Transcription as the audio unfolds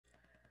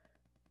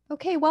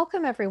Okay,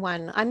 welcome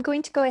everyone. I'm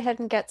going to go ahead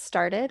and get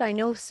started. I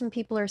know some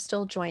people are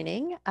still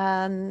joining.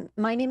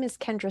 My name is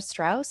Kendra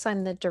Strauss.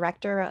 I'm the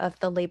director of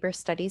the Labor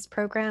Studies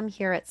program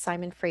here at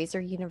Simon Fraser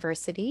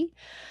University.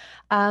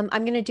 I'm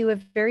going to do a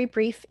very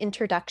brief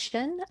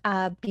introduction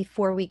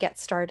before we get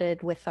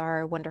started with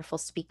our wonderful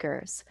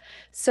speakers.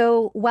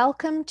 So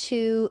welcome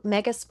to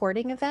Mega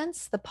Sporting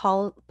Events, the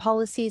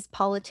Policies,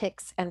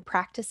 Politics, and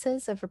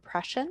Practices of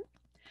Oppression.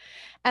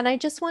 And I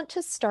just want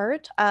to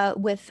start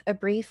with a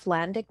brief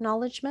land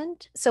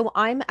acknowledgement. So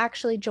I'm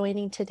actually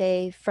joining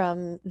today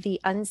from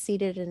the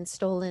unceded and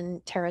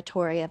stolen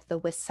territory of the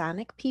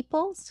Wisanic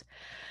peoples.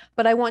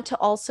 But I want to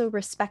also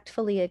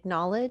respectfully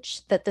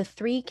acknowledge that the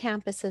three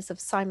campuses of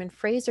Simon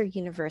Fraser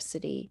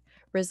University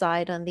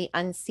reside on the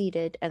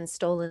unceded and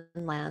stolen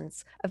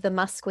lands of the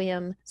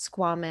Musqueam,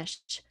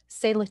 Squamish,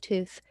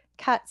 Tsleil-Waututh,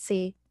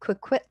 Katzie,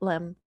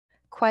 Coquitlam,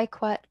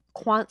 Quaiquat,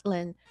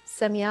 Kwantlen,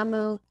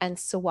 Semiahmoo, and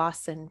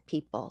Tsawwassen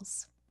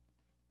peoples.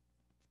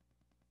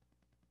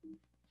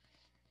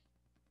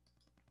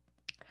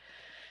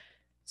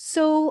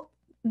 So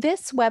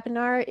this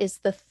webinar is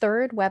the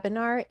third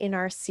webinar in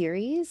our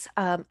series,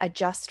 A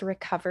Just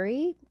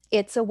Recovery.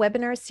 It's a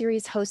webinar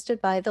series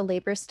hosted by the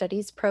Labor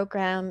Studies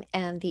program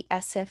and the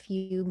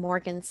SFU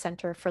Morgan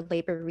Center for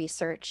Labor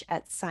Research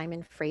at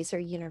Simon Fraser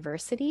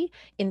University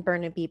in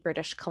Burnaby,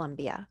 British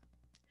Columbia.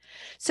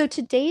 So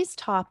today's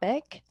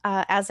topic,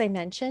 as I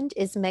mentioned,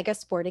 is mega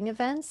sporting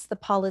events, the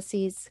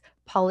policies,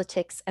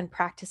 politics, and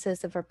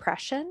practices of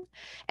oppression.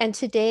 And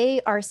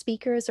today our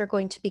speakers are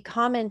going to be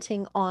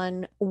commenting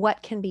on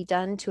what can be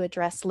done to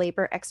address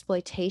labor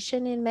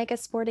exploitation in mega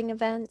sporting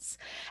events,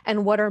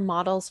 and what are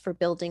models for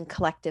building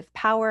collective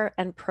power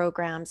and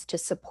programs to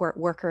support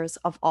workers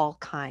of all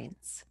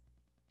kinds.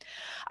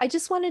 I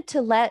just wanted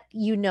to let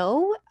you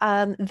know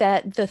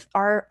that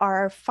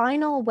our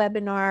final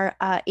webinar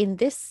in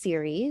this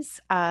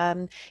series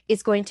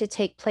is going to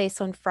take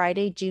place on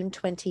Friday, June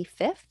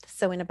 25th,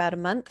 so in about a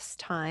month's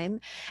time.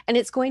 And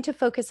it's going to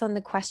focus on the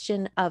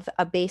question of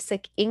a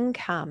basic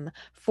income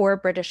for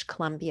British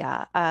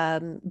Columbia.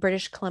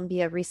 British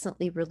Columbia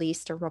recently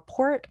released a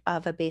report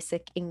of a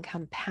basic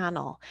income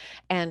panel,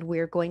 and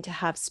we're going to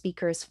have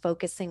speakers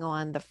focusing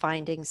on the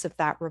findings of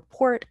that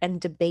report and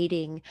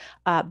debating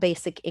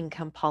basic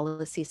income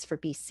policies for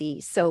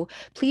BC. So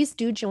please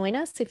do join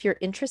us if you're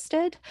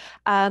interested.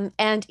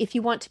 And if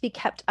you want to be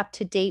kept up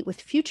to date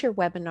with future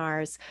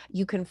webinars,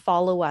 you can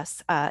follow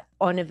us on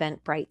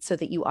Eventbrite so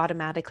that you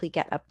automatically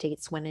get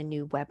updates when a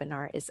new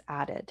webinar is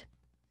added.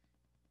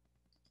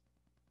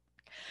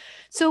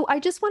 So I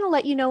just want to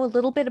let you know a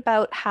little bit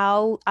about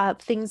how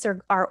things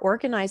are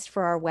organized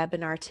for our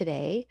webinar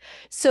today.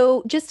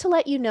 So just to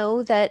let you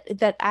know that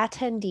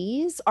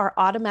attendees are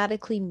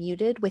automatically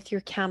muted with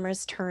your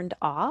cameras turned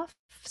off.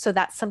 So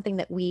that's something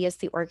that we as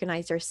the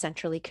organizers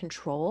centrally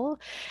control.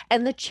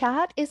 And the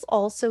chat is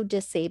also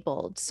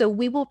disabled. So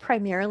we will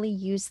primarily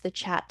use the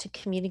chat to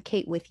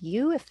communicate with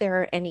you if there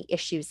are any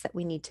issues that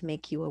we need to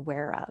make you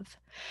aware of.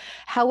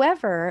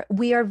 However,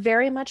 we are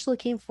very much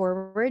looking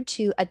forward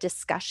to a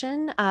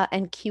discussion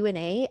and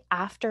Q&A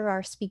after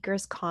our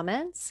speakers'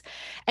 comments.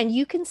 And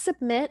you can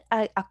submit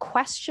a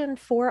question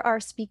for our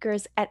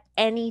speakers at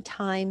any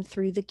time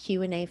through the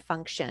Q&A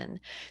function.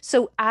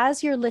 So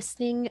as you're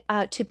listening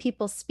to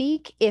people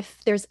speak,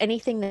 if there's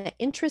anything that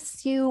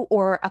interests you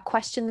or a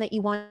question that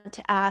you want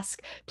to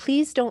ask,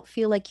 please don't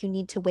feel like you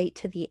need to wait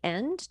to the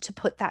end to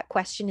put that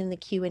question in the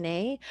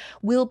Q&A.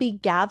 We'll be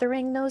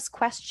gathering those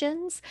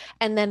questions,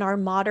 and then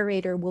our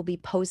moderator will be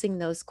posing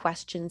those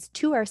questions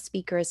to our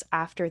speakers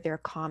after their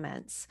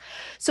comments.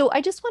 So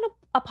I just want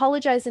to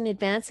apologize in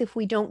advance if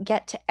we don't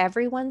get to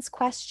everyone's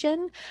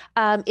question.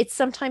 It's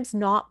sometimes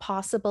not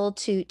possible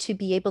to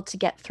be able to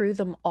get through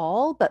them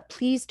all, but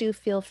please do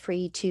feel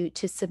free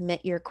to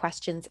submit your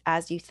questions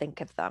as you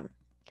think of them.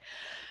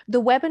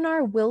 The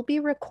webinar will be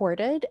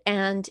recorded,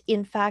 and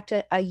in fact,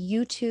 a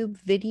YouTube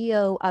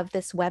video of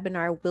this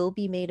webinar will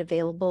be made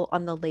available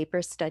on the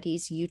Labor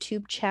Studies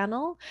YouTube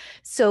channel.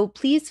 So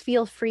please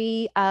feel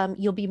free,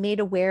 you'll be made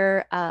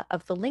aware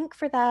of the link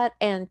for that,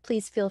 and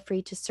please feel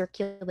free to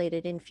circulate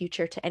it in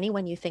future to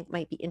anyone you think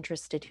might be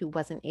interested who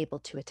wasn't able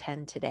to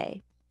attend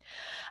today.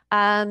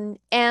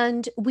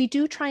 And we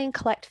do try and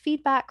collect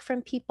feedback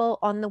from people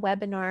on the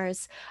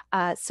webinars.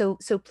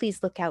 So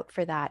please look out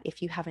for that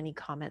if you have any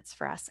comments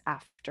for us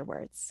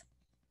afterwards.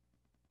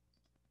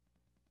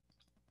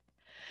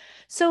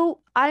 So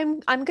I'm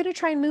going to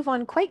try and move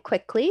on quite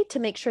quickly to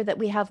make sure that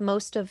we have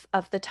most of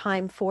the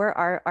time for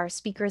our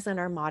speakers and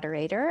our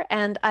moderator.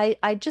 And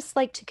I'd just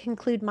like to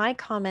conclude my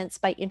comments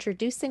by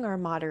introducing our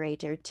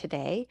moderator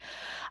today.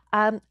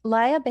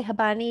 Laia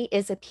Behabani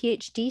is a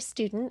PhD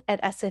student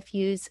at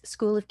SFU's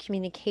School of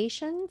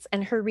Communications,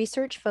 and her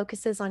research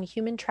focuses on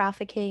human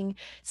trafficking,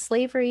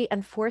 slavery,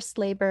 and forced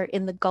labor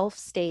in the Gulf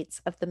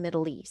states of the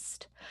Middle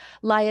East.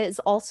 Laia is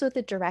also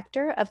the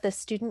director of the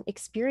Student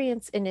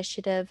Experience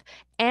Initiative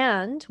and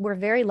and we're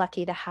very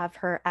lucky to have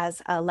her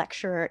as a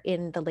lecturer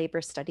in the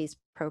labor studies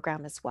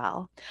program as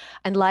well.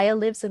 And Laia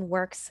lives and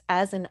works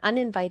as an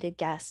uninvited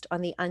guest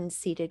on the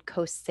unceded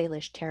Coast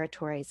Salish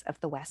territories of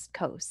the West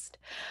Coast.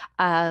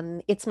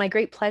 It's my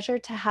great pleasure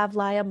to have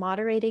Laia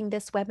moderating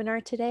this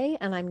webinar today,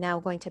 and I'm now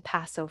going to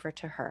pass over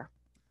to her.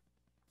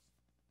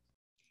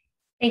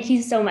 Thank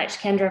you so much,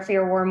 Kendra, for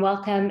your warm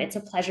welcome. It's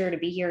a pleasure to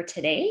be here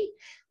today.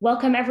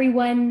 Welcome,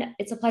 everyone.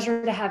 It's a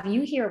pleasure to have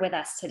you here with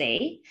us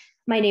today.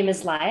 My name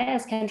is Laia,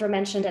 as Kendra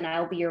mentioned, and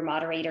I'll be your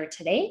moderator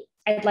today.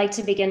 I'd like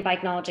to begin by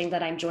acknowledging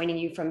that I'm joining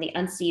you from the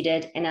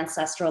unceded and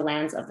ancestral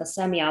lands of the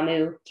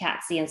Semiahmoo,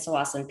 Katsi, and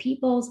Tsawwassen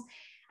peoples.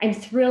 I'm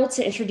thrilled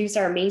to introduce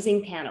our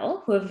amazing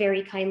panel, who have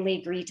very kindly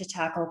agreed to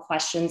tackle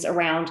questions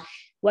around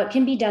what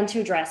can be done to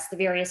address the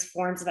various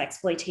forms of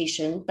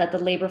exploitation that the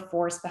labor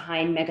force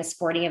behind mega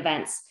sporting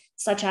events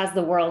such as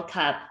the World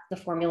Cup, the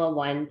Formula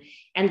One,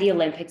 and the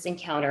Olympics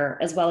encounter,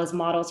 as well as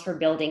models for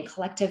building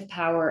collective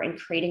power and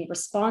creating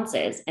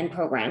responses and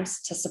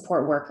programs to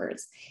support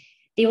workers.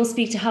 They will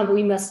speak to how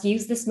we must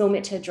use this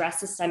moment to address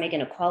systemic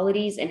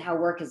inequalities and how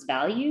work is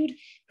valued,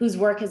 whose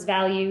work is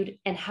valued,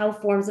 and how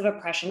forms of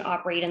oppression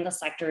operate in the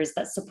sectors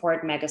that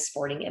support mega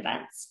sporting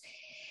events.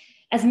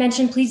 As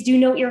mentioned, please do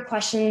note your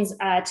questions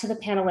to the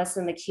panelists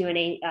in the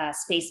Q&A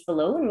space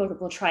below, and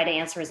we'll try to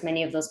answer as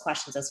many of those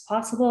questions as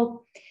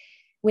possible.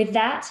 With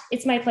that,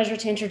 it's my pleasure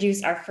to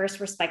introduce our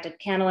first respected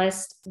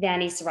panelist,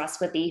 Vani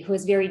Saraswati, who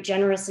is very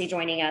generously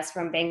joining us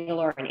from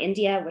Bangalore in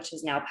India, which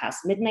is now past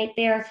midnight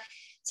there.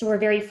 So we're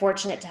very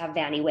fortunate to have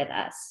Vani with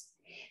us.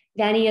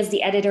 Vani is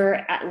the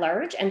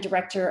editor-at-large and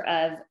director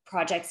of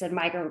projects at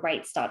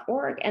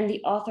migrantrights.org and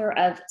the author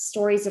of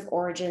Stories of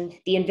Origin,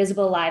 The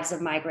Invisible Lives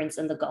of Migrants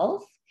in the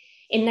Gulf.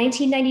 In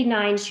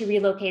 1999, she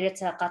relocated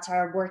to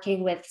Qatar,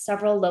 working with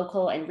several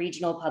local and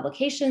regional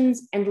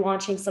publications and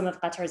launching some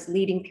of Qatar's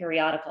leading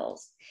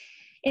periodicals.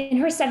 In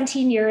her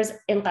 17 years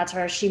in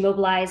Qatar, she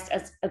mobilized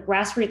as a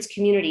grassroots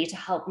community to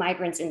help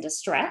migrants in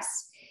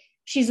distress.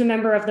 She's a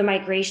member of the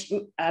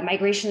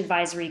Migration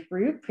Advisory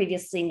Group,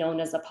 previously known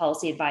as the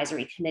Policy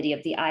Advisory Committee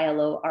of the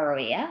ILO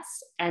ROAS,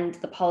 and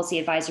the Policy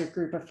Advisory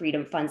Group of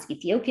Freedom Fund's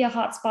Ethiopia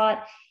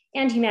Hotspot,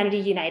 and Humanity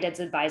United's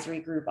Advisory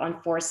Group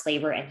on Forced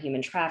Labor and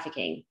Human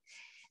Trafficking.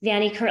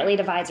 Vani currently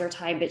divides her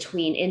time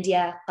between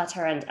India,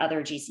 Qatar, and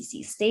other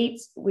GCC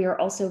states. We are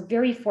also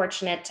very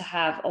fortunate to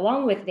have,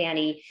 along with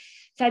Vani,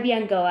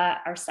 Fabienne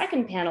Goa, our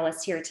second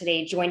panelist here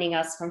today, joining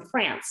us from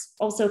France,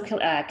 also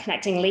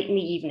connecting late in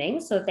the evening.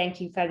 So thank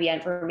you,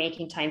 Fabienne, for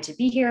making time to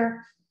be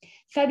here.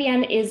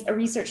 Fabienne is a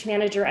research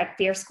manager at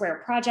Fair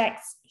Square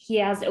Projects. He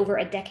has over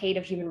a decade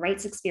of human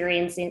rights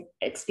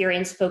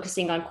experience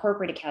focusing on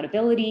corporate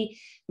accountability,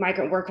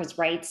 migrant workers'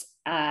 rights,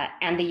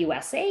 and the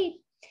USA.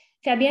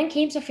 Fabienne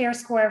came to Fair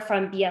Square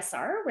from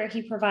BSR, where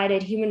he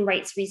provided human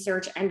rights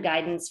research and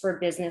guidance for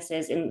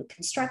businesses in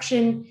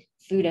construction,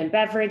 food and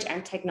beverage,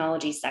 and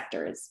technology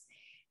sectors.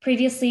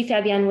 Previously,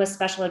 Fabienne was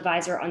special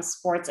advisor on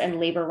sports and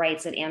labor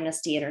rights at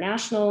Amnesty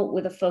International,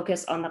 with a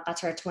focus on the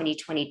Qatar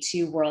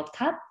 2022 World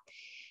Cup.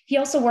 He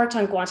also worked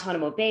on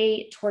Guantanamo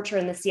Bay, torture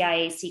in the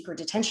CIA secret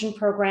detention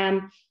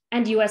program,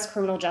 and US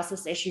criminal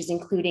justice issues,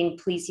 including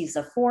police use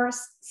of force,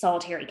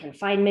 solitary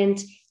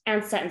confinement,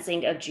 and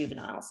sentencing of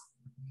juveniles.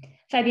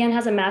 Fabienne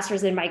has a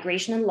master's in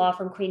migration and law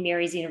from Queen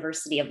Mary's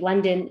University of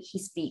London. He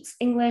speaks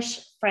English,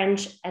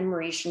 French, and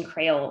Mauritian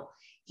Creole.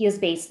 He is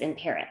based in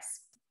Paris.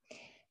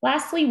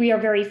 Lastly, we are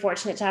very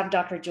fortunate to have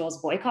Dr. Jules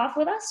Boykoff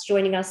with us,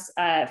 joining us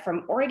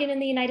from Oregon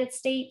in the United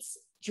States.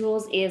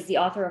 Jules is the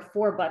author of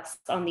 4 books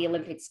on the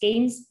Olympics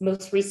Games,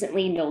 most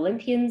recently No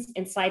Olympians,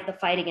 Inside the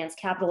Fight Against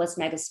Capitalist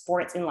Mega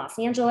Sports in Los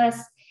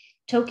Angeles,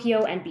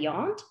 Tokyo, and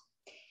Beyond,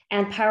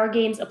 and Power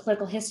Games, A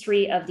Political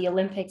History of the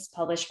Olympics,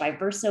 published by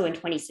Verso in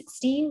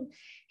 2016.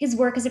 His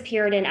work has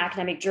appeared in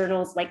academic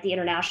journals like the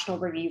International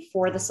Review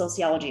for the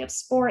Sociology of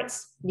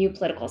Sports, New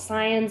Political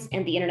Science,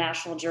 and the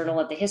International Journal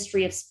of the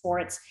History of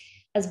Sports,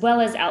 as well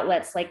as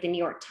outlets like the New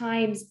York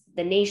Times,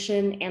 The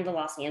Nation, and the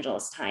Los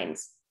Angeles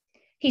Times.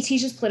 He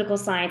teaches political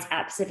science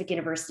at Pacific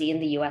University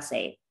in the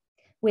USA.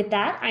 With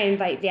that, I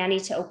invite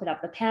Vani to open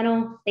up the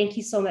panel. Thank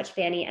you so much,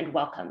 Vani, and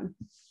welcome.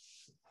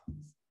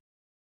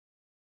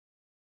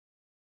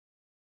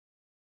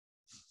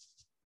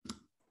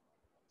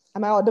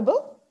 Am I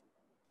audible?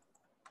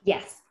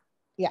 Yes.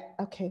 Yeah,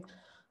 okay.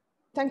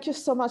 Thank you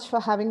so much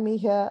for having me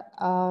here.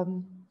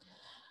 And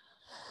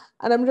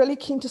I'm really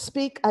keen to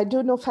speak. I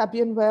do know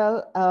Fabienne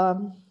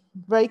well,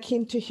 very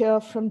keen to hear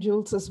from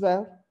Jules as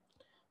well.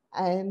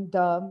 And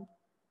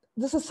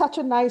this is such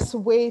a nice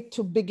way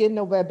to begin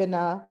a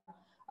webinar,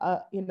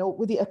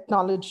 with the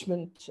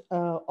acknowledgement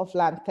of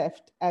land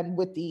theft and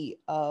with the,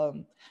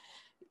 of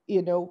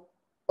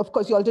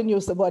course, you all didn't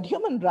use the word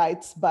human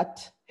rights,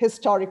 but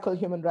historical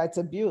human rights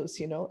abuse,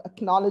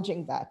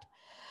 acknowledging that.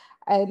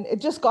 And it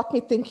just got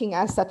me thinking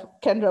as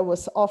that Kendra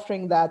was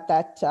offering that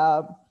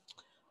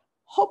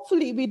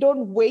hopefully we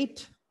don't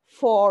wait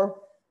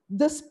for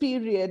this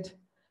period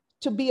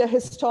to be a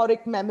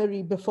historic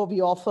memory before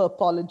we offer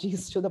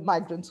apologies to the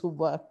migrants who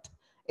worked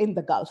in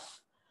the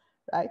Gulf,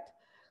 right?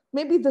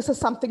 Maybe this is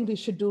something we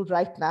should do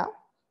right now.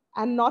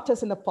 and not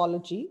as an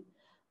apology,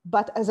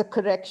 but as a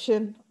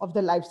correction of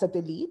the lives that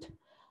they lead,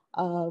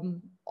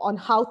 on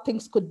how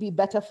things could be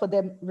better for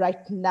them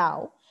right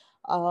now.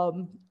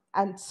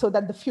 And so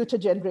that the future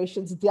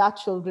generations, their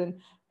children,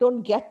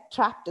 don't get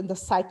trapped in the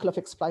cycle of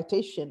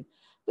exploitation,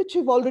 which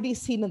we've already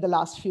seen in the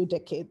last few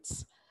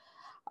decades.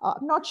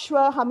 I'm not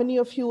sure how many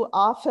of you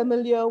are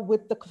familiar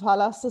with the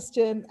kafala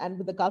system and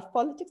with the Gulf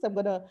politics. I'm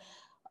going to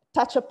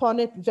touch upon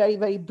it very,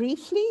 very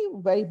briefly,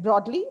 very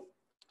broadly.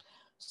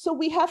 So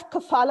we have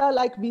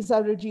kafala-like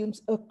visa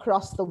regimes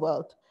across the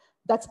world.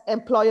 That's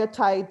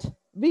employer-tied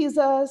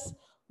visas,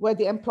 where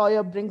the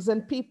employer brings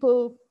in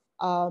people,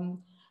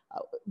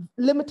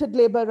 limited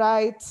labor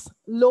rights,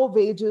 low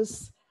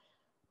wages.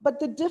 But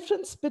the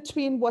difference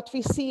between what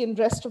we see in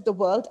the rest of the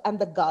world and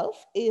the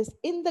Gulf is,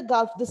 in the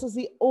Gulf, this is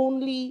the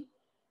only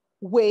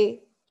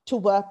way to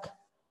work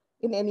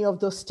in any of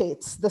those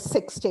states, the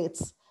 6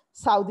 states: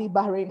 Saudi,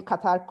 Bahrain,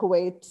 Qatar,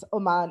 Kuwait,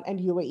 Oman, and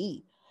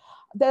UAE.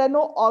 There are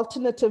no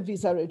alternative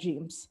visa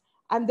regimes,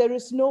 and there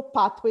is no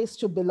pathways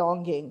to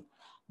belonging.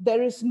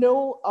 There is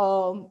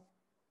no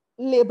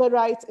labor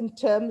rights in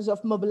terms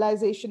of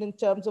mobilization, in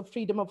terms of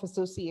freedom of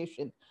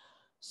association.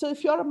 So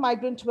if you're a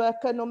migrant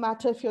worker, no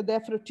matter if you're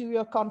there for a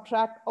 2-year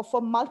contract or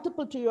for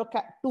multiple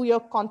 2-year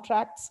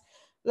contracts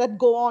that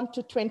go on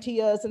to 20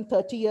 years and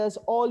 30 years,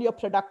 all your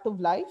productive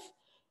life,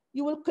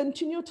 you will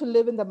continue to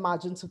live in the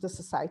margins of the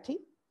society.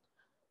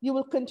 You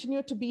will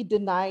continue to be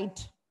denied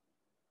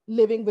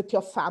living with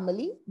your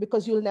family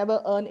because you'll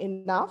never earn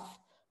enough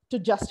to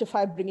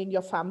justify bringing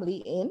your family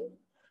in,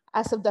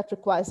 as if that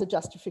requires a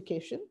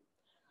justification.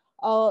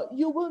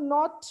 You will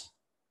not,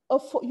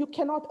 you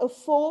cannot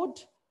afford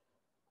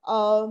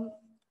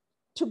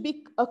to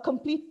be a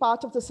complete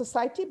part of the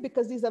society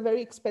because these are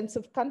very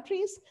expensive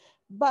countries,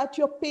 but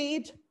you're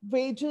paid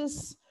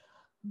wages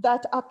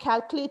that are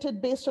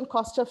calculated based on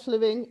cost of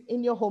living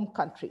in your home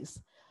countries.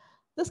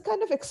 This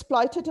kind of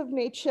exploitative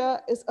nature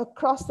is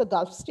across the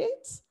Gulf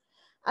states.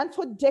 And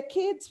for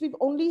decades, we've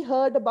only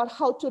heard about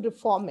how to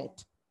reform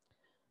it.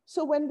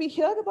 So when we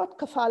hear about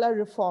kafala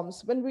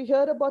reforms, when we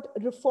hear about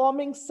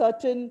reforming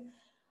certain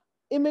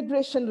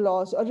immigration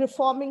laws or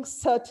reforming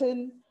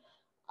certain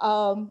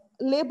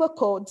labor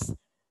codes,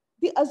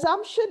 the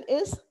assumption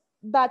is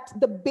that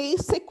the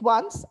basic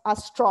ones are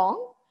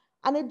strong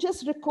and it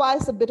just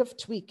requires a bit of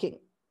tweaking.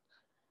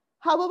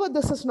 However,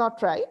 this is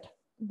not right,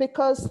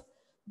 because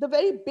the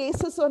very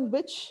basis on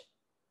which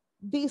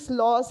these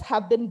laws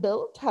have been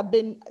built, have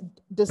been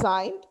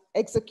designed,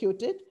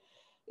 executed,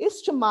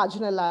 is to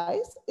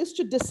marginalize, is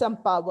to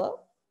disempower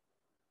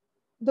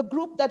the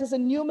group that is a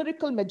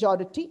numerical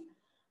majority,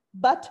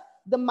 but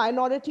the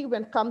minority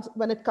when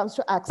it comes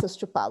to access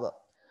to power.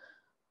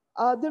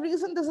 The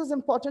reason this is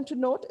important to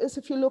note is,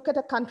 if you look at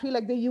a country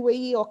like the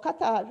UAE or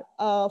Qatar,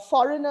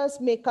 foreigners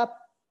make up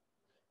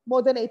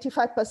more than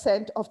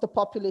 85% of the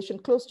population,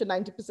 close to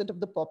 90% of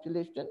the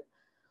population,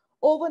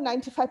 over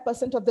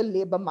 95% of the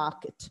labor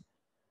market.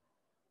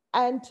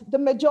 And the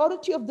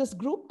majority of this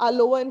group are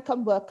lower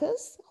income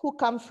workers who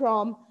come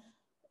from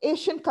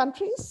Asian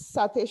countries,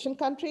 South Asian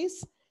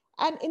countries,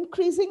 and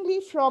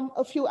increasingly from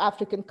a few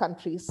African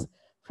countries,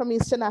 from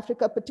Eastern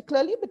Africa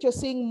particularly, but you're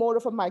seeing more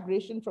of a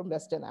migration from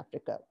Western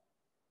Africa.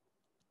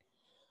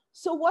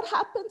 So what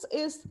happens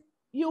is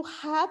you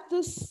have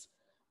this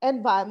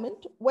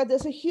environment where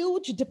there's a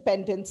huge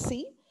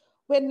dependency,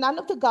 where none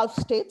of the Gulf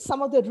states,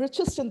 some of the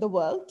richest in the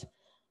world,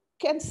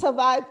 can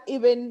survive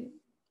even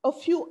a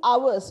few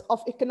hours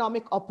of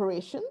economic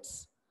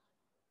operations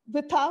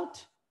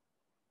without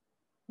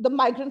the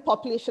migrant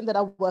population that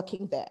are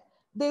working there.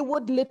 They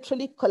would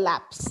literally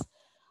collapse.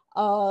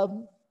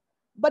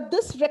 But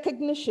this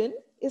recognition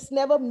is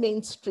never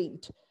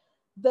mainstreamed.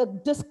 The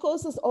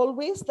discourse is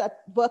always that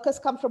workers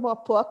come from a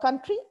poor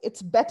country.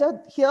 It's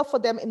better here for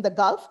them in the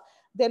Gulf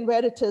than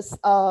where it is,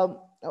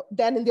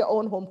 than in their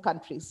own home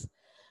countries.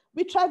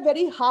 We try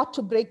very hard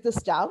to break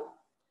this down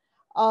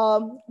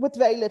with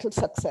very little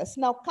success.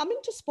 Now, coming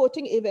to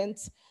sporting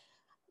events,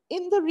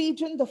 in the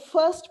region, the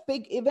first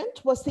big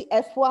event was the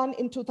F1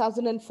 in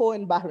 2004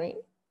 in Bahrain.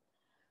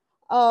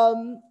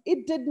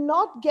 It did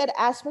not get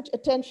as much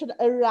attention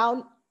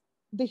around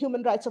the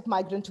human rights of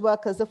migrant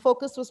workers. The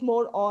focus was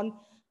more on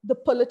the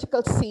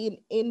political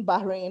scene in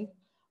Bahrain.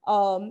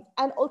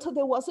 And also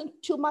there wasn't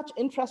too much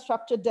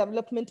infrastructure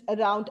development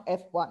around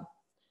F1.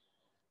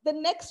 The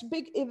next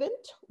big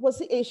event was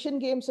the Asian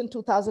Games in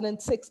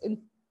 2006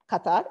 in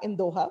Qatar, in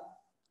Doha.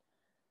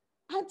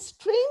 And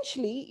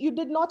strangely, you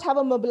did not have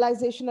a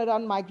mobilization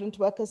around migrant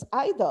workers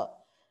either,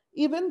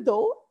 even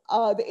though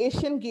the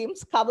Asian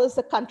Games covers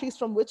the countries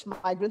from which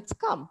migrants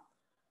come.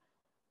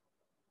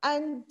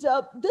 And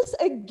this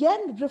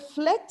again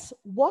reflects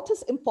what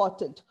is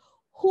important,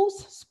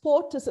 whose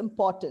sport is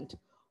important,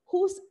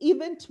 whose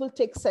event will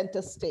take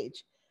center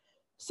stage.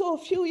 So a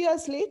few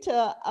years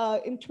later,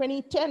 in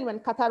 2010, when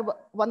Qatar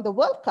won the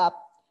World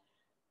Cup,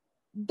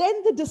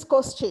 then the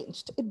discourse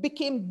changed. It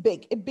became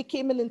big. It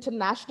became an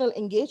international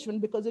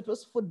engagement because it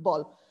was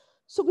football.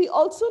 So we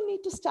also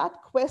need to start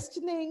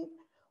questioning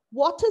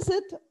what is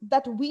it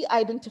that we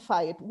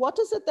identify it? What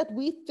is it that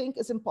we think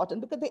is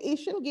important? Because the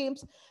Asian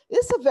Games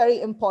is a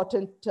very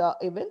important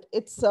event.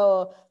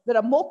 There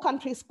are more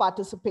countries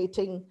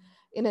participating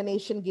in an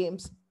Asian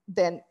Games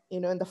than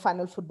in the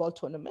final football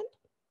tournament.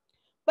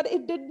 But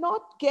it did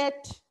not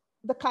get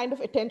the kind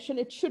of attention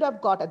it should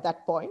have got at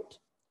that point,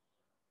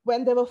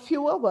 when there were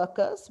fewer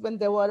workers, when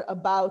there were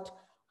about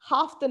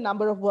half the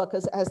number of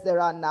workers as there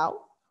are now,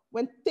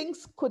 when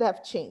things could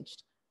have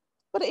changed.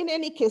 But in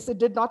any case, it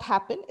did not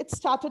happen. It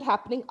started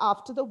happening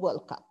after the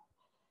World Cup.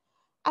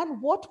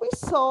 And what we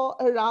saw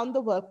around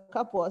the World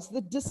Cup was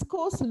the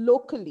discourse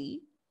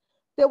locally.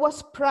 There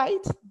was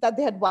pride that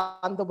they had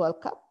won the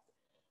World Cup.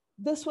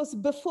 This was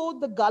before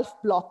the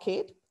Gulf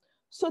blockade.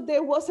 So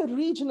there was a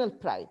regional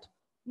pride.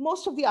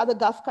 Most of the other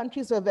Gulf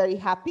countries were very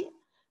happy.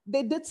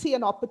 They did see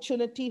an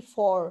opportunity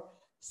for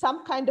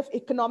some kind of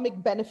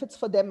economic benefits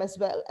for them as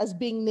well, as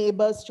being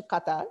neighbors to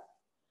Qatar.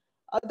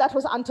 That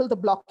was until the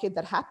blockade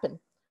that happened.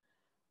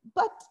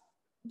 But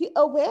the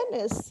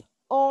awareness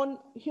on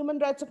human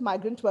rights of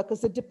migrant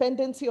workers, the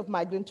dependency of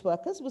migrant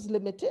workers was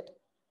limited.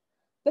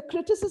 The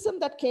criticism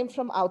that came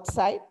from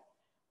outside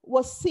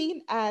was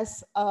seen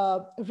as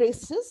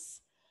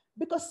racist,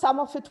 because some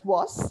of it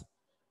was,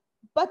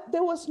 but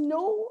there was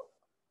no,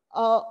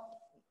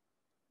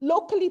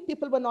 locally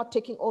people were not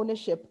taking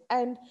ownership.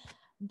 And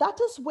that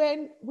is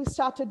when we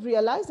started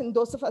realizing,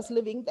 those of us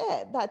living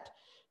there, that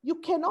you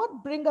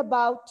cannot bring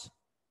about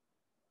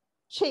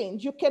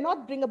change, you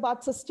cannot bring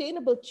about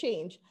sustainable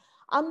change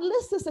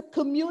unless there's a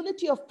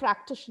community of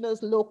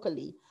practitioners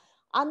locally,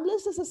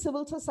 unless there's a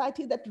civil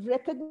society that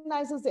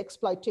recognizes the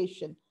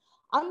exploitation,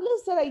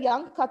 unless there are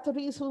young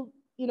Qataris who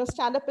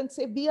stand up and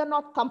say, we are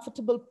not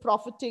comfortable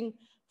profiting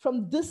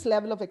from this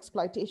level of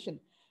exploitation.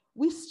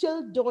 We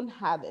still don't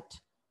have it.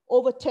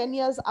 Over 10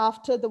 years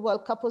after the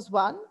World Cup was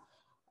won,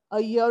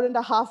 a year and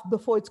a half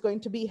before it's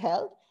going to be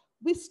held,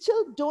 we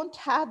still don't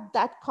have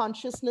that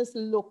consciousness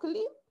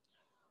locally,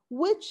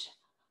 which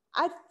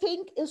I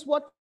think is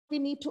what we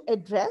need to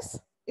address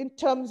in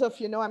terms of,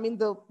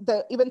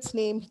 the event's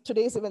name,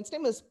 today's event's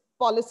name is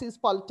Policies,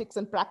 Politics,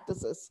 and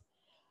Practices.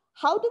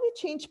 How do we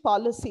change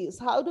policies?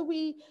 How do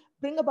we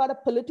bring about a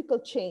political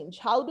change?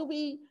 How do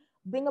we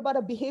bring about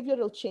a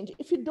behavioral change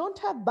if you don't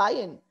have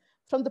buy-in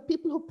from the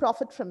people who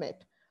profit from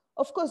it?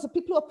 Of course, the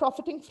people who are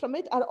profiting from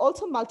it are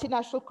also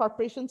multinational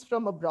corporations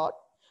from abroad,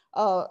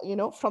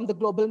 from the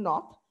global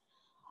north.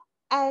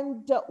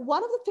 And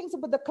one of the things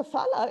about the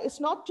kafala is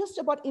not just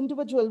about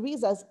individual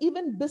visas.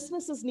 Even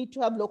businesses need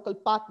to have local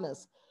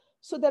partners.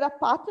 So there are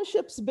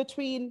partnerships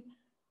between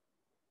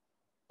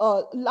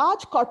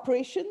large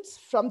corporations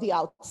from the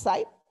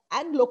outside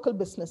and local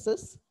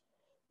businesses.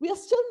 We are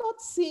still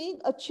not seeing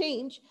a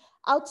change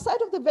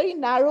outside of the very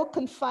narrow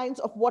confines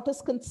of what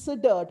is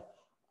considered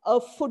a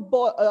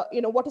football,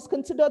 what is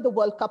considered the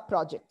World Cup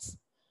projects.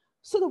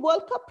 So the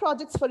World Cup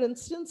projects, for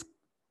instance,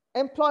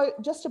 employ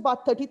just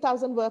about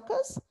 30,000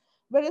 workers,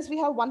 whereas we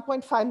have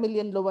 1.5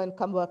 million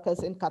low-income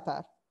workers in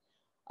Qatar.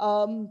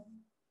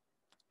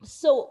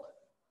 So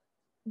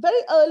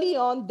very early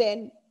on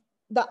then,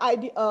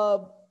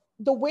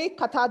 the way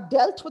Qatar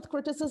dealt with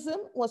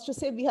criticism was to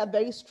say we have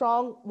very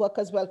strong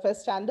workers' welfare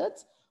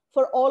standards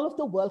for all of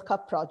the World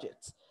Cup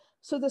projects.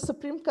 So the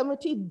Supreme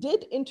Committee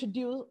did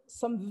introduce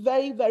some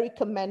very, very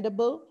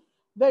commendable,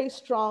 very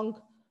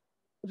strong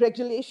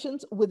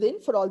regulations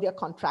within for all their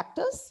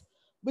contractors,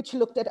 which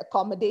looked at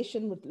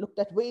accommodation, which looked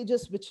at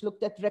wages, which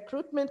looked at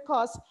recruitment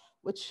costs,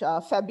 which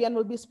Fabian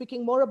will be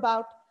speaking more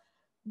about.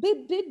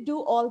 They did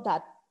do all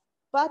that,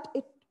 but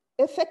it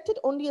affected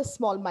only a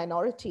small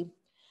minority.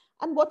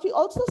 And what we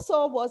also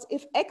saw was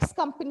if X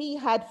company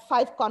had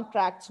 5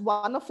 contracts,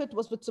 one of it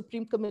was with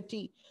Supreme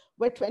Committee,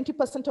 where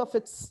 20% of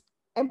its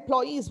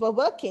employees were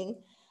working,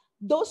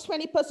 those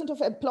 20% of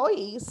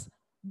employees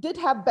did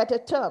have better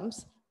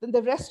terms than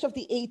the rest of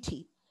the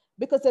 80,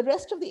 because the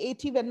rest of the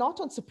 80 were not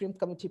on Supreme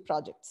Committee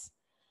projects.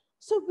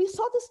 So we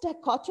saw this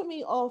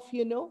dichotomy of,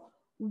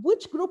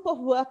 which group of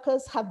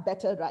workers have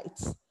better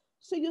rights.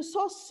 So you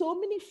saw so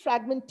many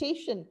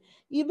fragmentation,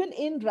 even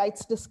in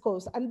rights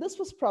discourse, and this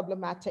was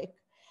problematic.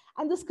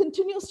 And this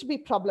continues to be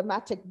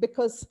problematic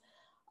because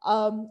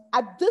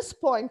at this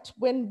point,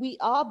 when we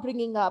are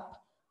bringing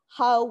up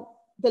how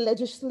the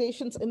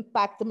legislations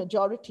impact the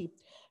majority,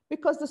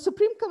 because the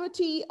Supreme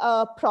Committee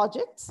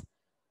projects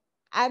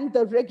and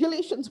the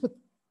regulations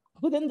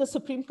within the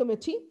Supreme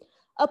Committee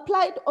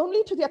applied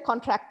only to their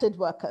contracted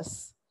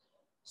workers.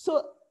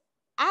 So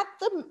at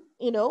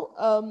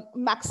the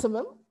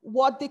maximum,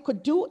 what they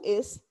could do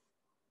is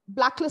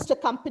blacklist a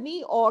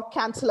company or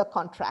cancel a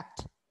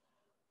contract.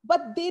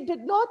 But they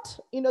did not,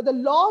 the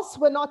laws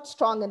were not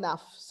strong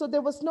enough. So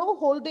there was no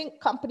holding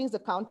companies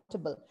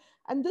accountable.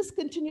 And this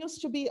continues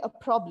to be a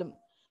problem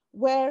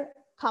where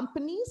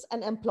companies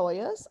and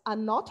employers are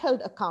not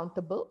held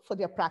accountable for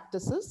their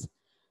practices.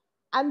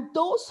 And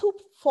those who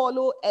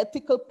follow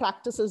ethical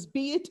practices,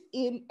 be it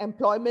in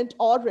employment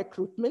or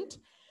recruitment,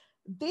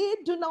 they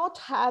do not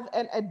have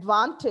an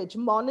advantage,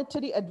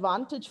 monetary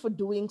advantage for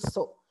doing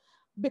so,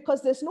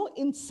 because there's no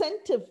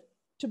incentive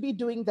to be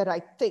doing the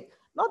right thing.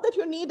 Not that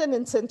you need an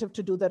incentive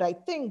to do the right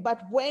thing,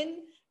 but when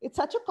it's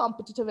such a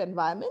competitive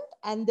environment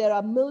and there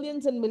are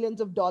millions and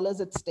millions of dollars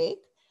at stake,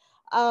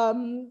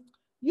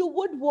 you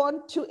would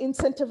want to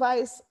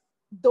incentivize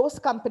those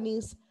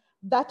companies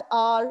that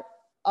are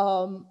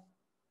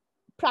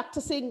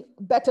practicing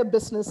better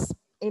business,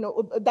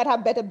 that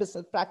have better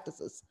business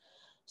practices.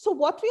 So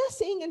what we are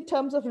seeing in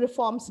terms of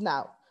reforms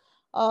now,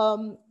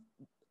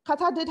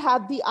 Qatar did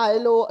have the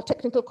ILO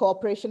technical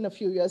cooperation a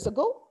few years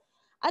ago,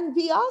 and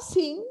we are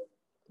seeing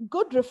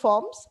good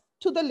reforms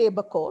to the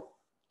labor code.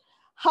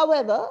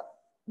 However,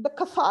 the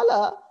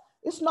kafala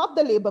is not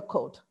the labor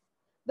code.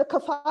 The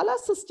kafala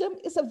system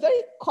is a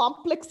very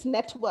complex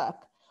network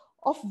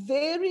of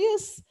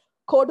various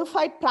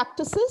codified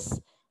practices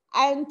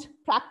and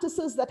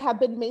practices that have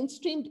been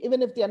mainstreamed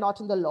even if they are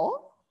not in the law.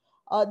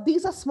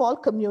 These are small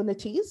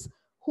communities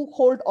who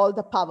hold all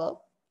the power.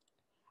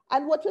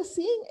 And what we're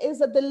seeing is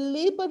that the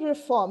labor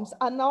reforms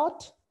are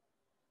not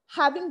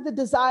having the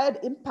desired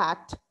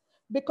impact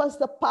because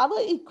the power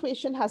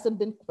equation hasn't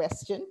been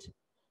questioned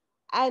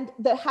and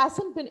there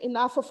hasn't been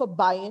enough of a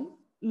buy-in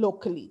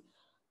locally.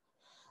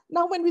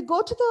 Now, when we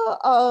go to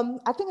the,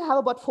 I think I have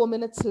about 4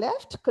 minutes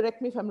left,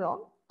 correct me if I'm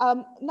wrong.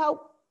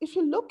 Now, if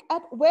you look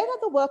at where are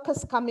the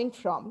workers coming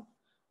from,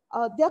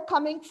 they're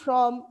coming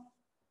from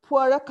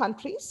poorer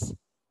countries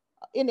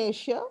in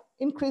Asia,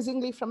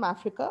 increasingly from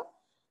Africa.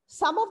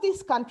 Some of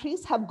these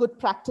countries have good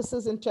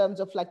practices in terms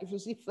of, like if you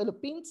see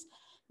Philippines,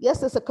 yes,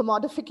 there's a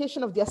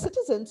commodification of their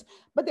citizens,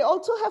 but they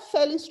also have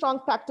fairly strong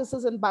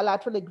practices and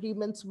bilateral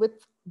agreements with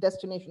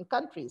destination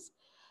countries.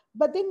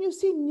 But then you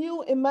see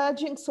new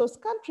emerging source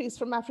countries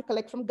from Africa,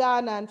 like from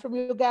Ghana and from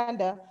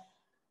Uganda.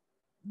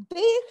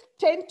 They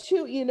tend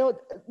to,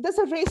 there's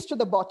a race to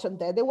the bottom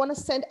there. They want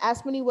to send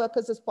as many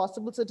workers as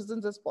possible,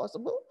 citizens as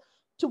possible,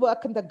 to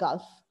work in the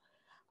Gulf,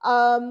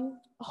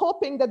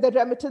 hoping that the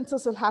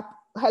remittances will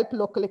help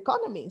local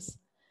economies.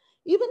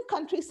 Even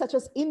countries such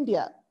as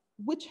India,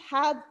 which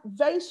have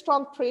very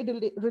strong trade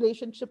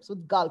relationships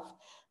with Gulf,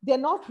 they're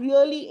not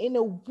really in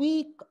a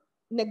weak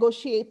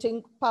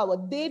negotiating power.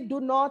 They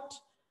do not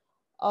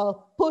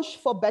push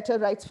for better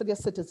rights for their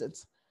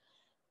citizens.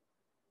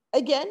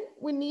 Again,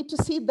 we need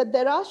to see that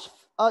there are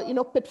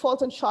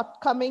pitfalls and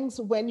shortcomings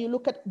when you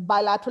look at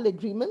bilateral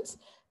agreements.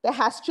 There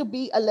has to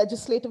be a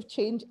legislative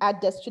change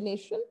at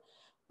destination.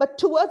 But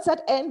towards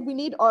that end, we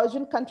need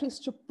origin countries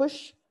to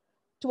push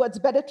towards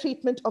better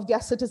treatment of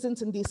their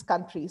citizens in these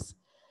countries.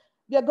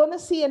 We are going to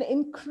see an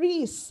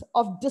increase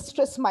of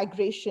distress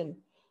migration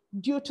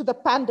due to the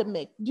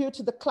pandemic, due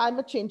to the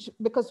climate change,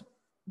 because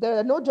there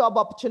are no job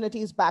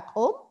opportunities back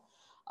home.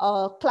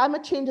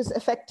 Climate change is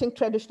affecting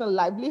traditional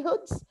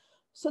livelihoods.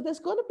 So there's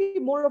going to be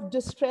more of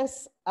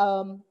distress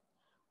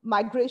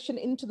migration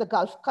into the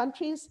Gulf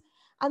countries,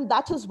 and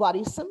that is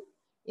worrisome.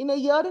 In a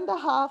year and a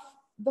half,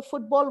 the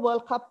Football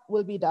World Cup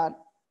will be done.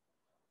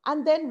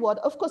 And then what?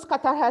 Of course,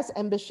 Qatar has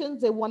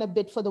ambitions. They want to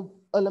bid for the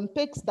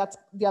Olympics. That's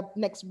their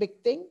next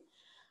big thing.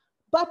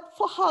 But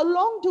for how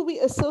long do we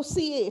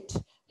associate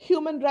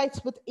human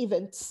rights with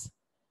events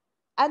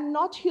and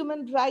not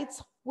human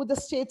rights with the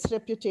state's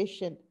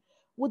reputation,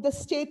 with the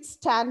state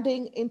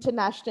standing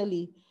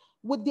internationally,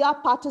 with their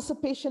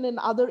participation in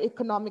other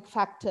economic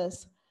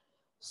factors?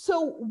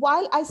 So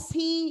while I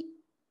see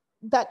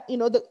that,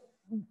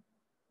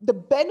 the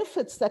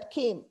benefits that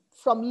came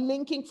from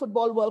linking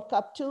Football World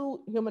Cup to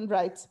human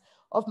rights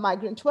of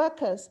migrant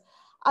workers,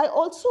 I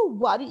also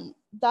worry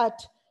that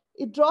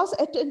it draws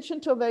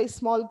attention to a very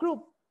small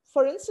group.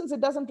 For instance,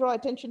 it doesn't draw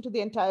attention to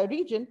the entire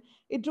region.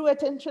 It drew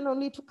attention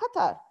only to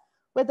Qatar,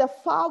 where there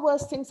are far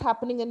worse things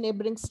happening in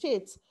neighboring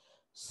states.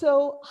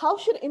 So how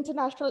should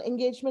international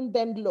engagement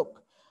then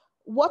look?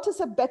 What is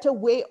a better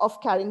way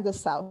of carrying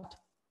this out?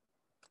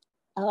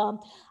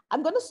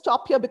 I'm going to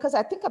stop here because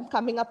I think I'm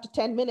coming up to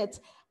 10 minutes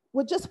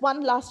with just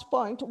one last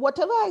point.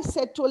 Whatever I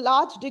said, to a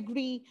large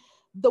degree,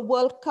 the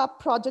World Cup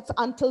projects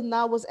until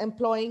now was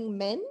employing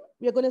men.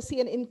 We're going to see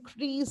an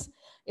increase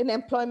in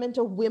employment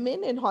of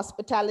women in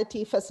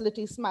hospitality,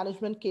 facilities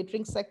management,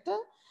 catering sector.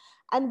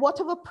 And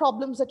whatever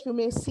problems that you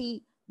may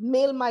see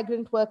male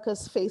migrant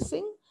workers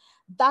facing,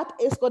 that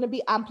is going to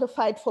be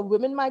amplified for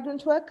women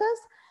migrant workers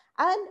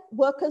and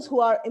workers who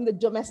are in the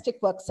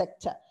domestic work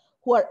sector,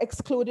 who are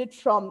excluded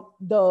from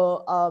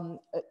the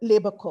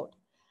labor code.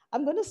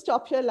 I'm going to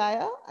stop here,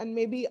 Laya, and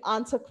maybe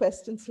answer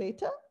questions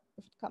later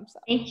if it comes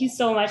up. Thank you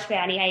so much,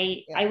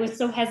 Fanny. I was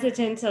so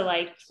hesitant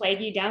to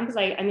flag you down because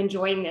I'm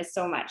enjoying this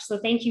so much. So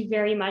thank you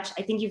very much.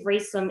 I think you've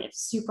raised some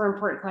super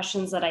important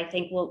questions that I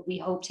think we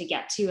hope to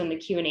get to in the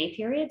Q&A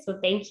period. So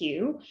thank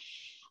you.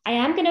 I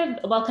am going to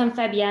welcome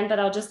Fabienne, but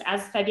I'll just,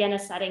 as Fabienne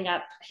is setting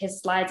up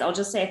his slides, I'll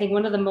just say, I think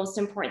one of the most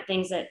important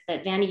things that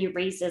Fanny, you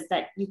raised is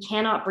that you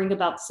cannot bring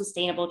about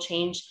sustainable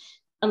change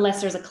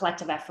unless there's a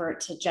collective effort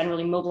to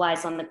generally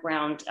mobilize on the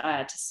ground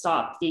to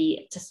stop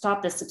the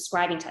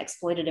subscribing to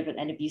exploitative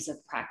and abusive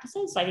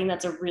practices. So I think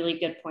that's a really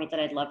good point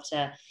that I'd love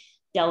to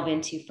delve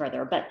into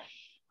further, but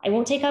I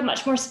won't take up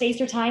much more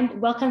space or time.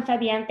 Welcome,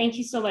 Fabienne. Thank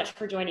you so much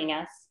for joining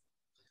us.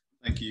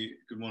 Thank you.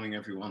 Good morning,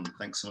 everyone.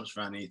 Thanks so much,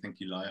 Fanny.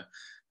 Thank you, Laya.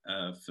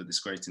 for this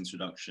great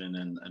introduction.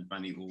 And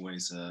Vanny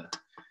always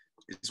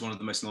is one of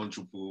the most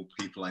knowledgeable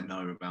people I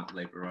know about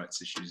labour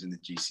rights issues in the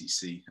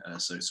GCC.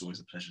 So it's always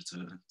a pleasure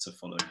to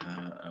follow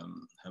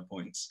her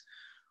points.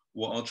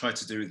 What I'll try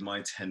to do with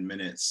my 10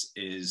 minutes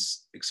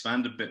is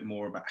expand a bit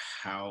more about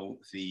how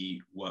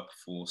the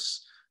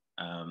workforce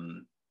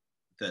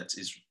that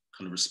is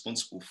kind of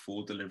responsible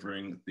for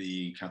delivering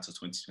the Qatar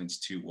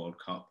 2022 World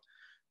Cup,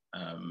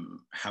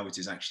 how it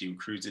is actually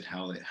recruited,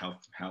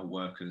 how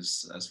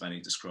workers, as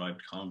Vanny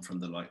described, come from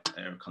the like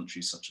area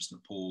countries such as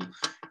Nepal,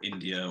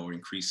 India, or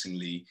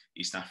increasingly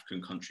East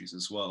African countries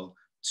as well,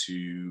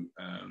 to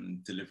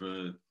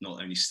deliver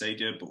not only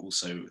stadia, but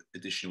also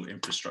additional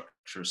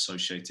infrastructure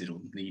associated or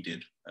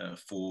needed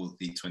for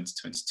the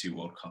 2022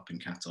 World Cup in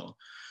Qatar.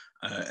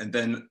 And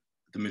then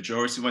the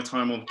majority of my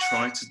time, I'll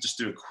try to just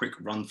do a quick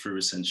run through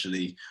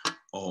essentially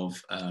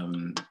of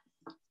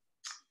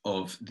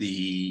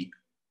the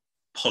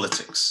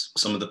politics,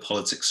 some of the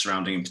politics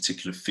surrounding in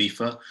particular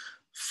FIFA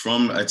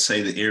from, I'd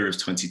say, the era of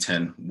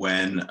 2010,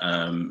 when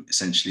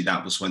essentially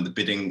that was when the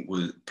bidding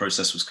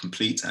process was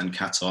complete and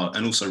Qatar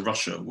and also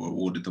Russia were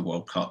awarded the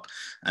World Cup.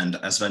 And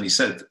as Vanny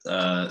said,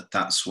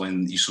 that's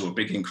when you saw a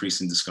big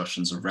increase in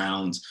discussions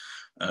around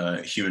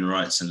human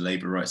rights and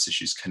labor rights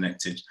issues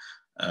connected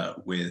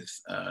with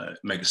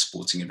mega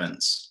sporting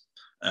events.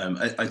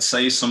 I'd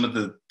say some of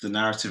the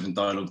narrative and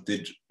dialogue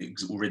did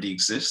already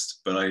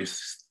exist, but I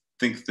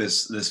think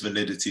there's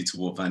validity to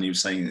what Vanny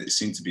was saying. It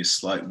seemed to be a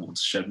slight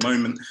watershed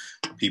moment.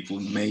 People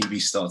maybe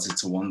started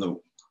to wonder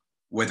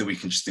whether we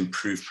can just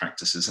improve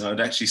practices. And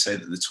I'd actually say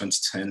that the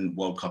 2010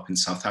 World Cup in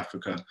South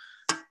Africa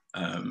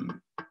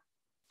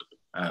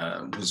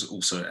was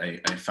also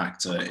a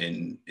factor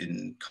in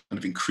kind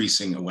of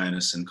increasing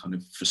awareness and kind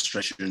of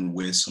frustration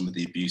with some of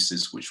the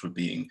abuses which were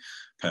being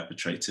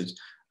perpetrated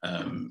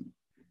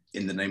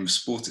in the name of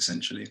sport,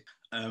 essentially.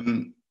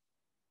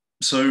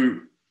 So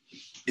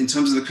in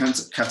terms of the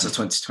Qatar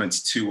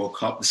 2022 World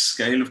Cup, the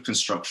scale of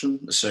construction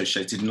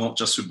associated not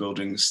just with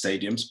building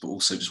stadiums, but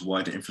also just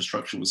wider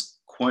infrastructure was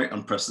quite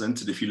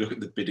unprecedented. If you look at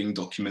the bidding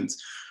document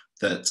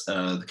that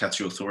the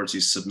Qatari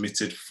authorities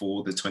submitted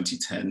for the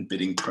 2010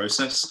 bidding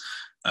process,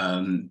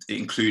 it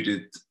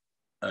included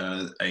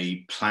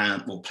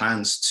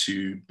plans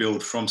to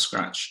build from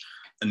scratch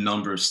a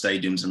number of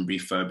stadiums and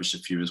refurbish a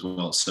few as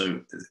well.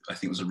 So I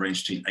think it was a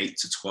range between 8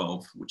 to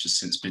 12, which has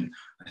since been,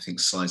 I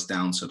think, sized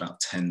down to about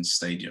 10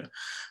 stadia,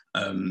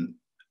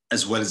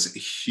 as well as a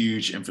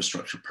huge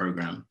infrastructure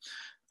program.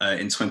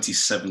 In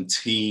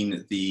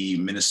 2017, the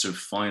Minister of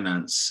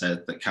Finance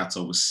said that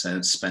Qatar was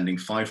spending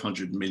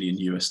 $500 million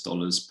US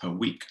per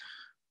week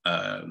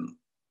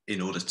in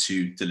order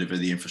to deliver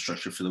the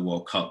infrastructure for the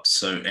World Cup.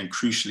 So, and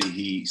crucially,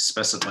 he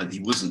specified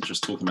he wasn't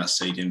just talking about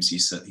stadiums.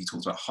 He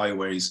talked about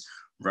highways,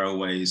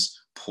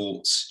 railways,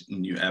 ports,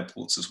 new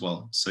airports as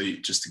well. So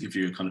just to give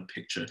you a kind of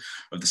picture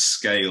of the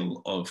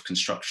scale of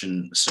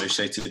construction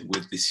associated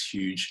with this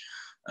huge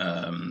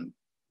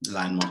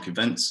landmark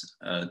event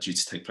due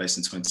to take place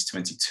in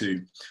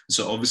 2022.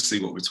 So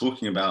obviously what we're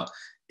talking about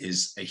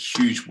is a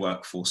huge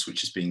workforce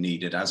which is being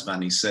needed. As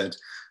Vanny said,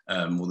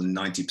 more than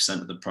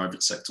 90% of the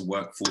private sector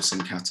workforce in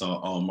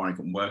Qatar are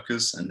migrant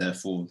workers, and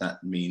therefore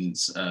that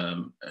means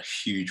a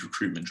huge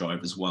recruitment drive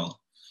as well.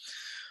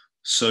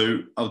 So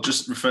I'll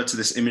just refer to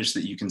this image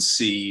that you can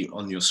see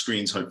on your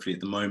screens, hopefully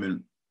at the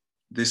moment.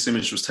 This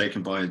image was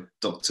taken by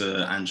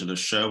Dr. Angela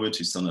Sherwood,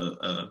 who's done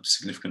a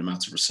significant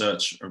amount of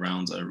research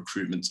around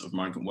recruitment of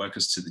migrant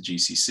workers to the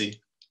GCC.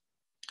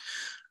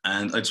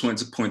 And I just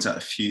wanted to point out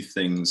a few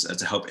things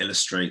to help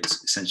illustrate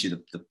essentially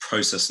the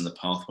process and the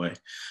pathway.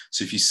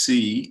 So if you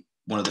see,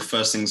 one of the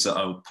first things that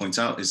I'll point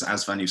out is,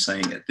 as Vanny was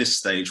saying, at this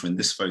stage, when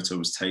this photo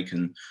was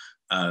taken,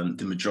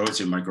 the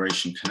majority of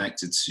migration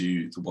connected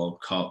to the World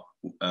Cup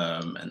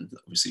and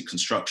obviously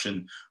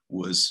construction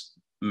was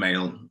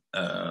male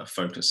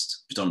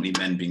focused, predominantly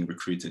men being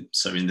recruited.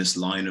 So in this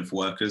line of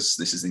workers,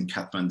 this is in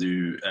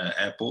Kathmandu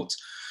airport,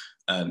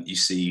 you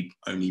see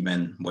only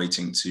men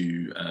waiting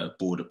to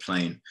board a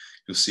plane.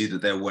 You'll see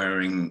that they're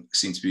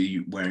seem to be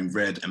wearing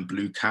red and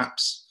blue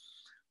caps.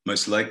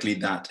 Most likely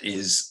that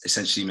is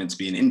essentially meant to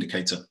be an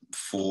indicator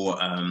for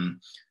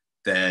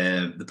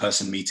the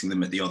person meeting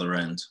them at the other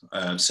end,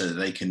 so that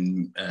they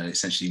can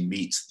essentially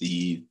meet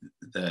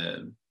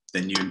their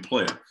new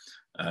employer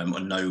or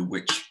know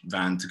which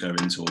van to go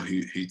into or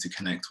who to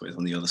connect with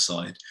on the other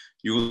side.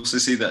 You also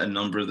see that a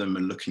number of them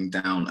are looking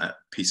down at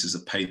pieces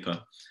of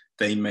paper.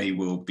 They may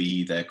well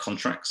be their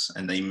contracts,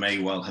 and they may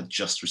well have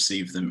just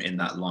received them in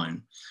that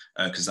line,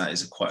 because that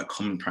is quite a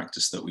common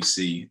practice that we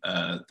see,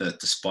 that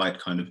despite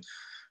kind of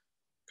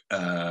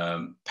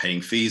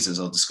paying fees,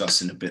 as I'll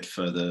discuss in a bit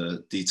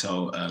further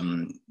detail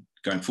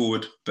going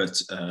forward, but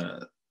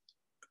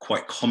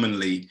quite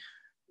commonly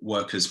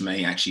workers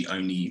may actually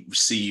only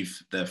receive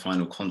their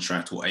final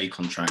contract or a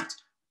contract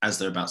as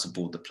they're about to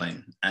board the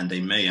plane, and they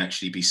may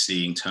actually be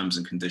seeing terms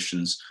and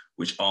conditions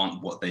which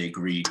aren't what they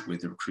agreed with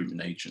the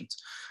recruitment agent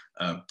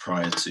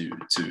prior to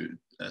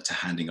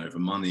handing over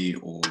money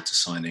or to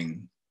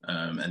signing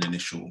an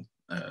initial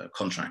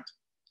contract.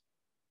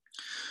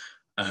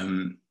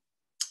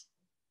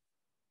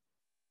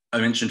 I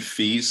mentioned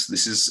fees.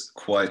 This is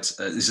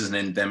this is an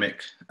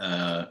endemic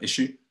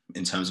issue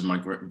in terms of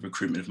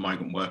recruitment of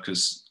migrant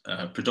workers,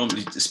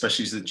 predominantly,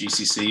 especially to the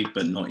GCC,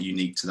 but not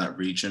unique to that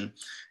region.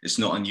 It's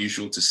not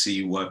unusual to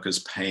see workers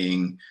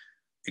paying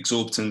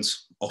exorbitant,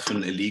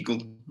 often illegal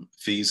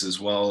fees as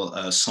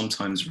well,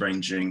 sometimes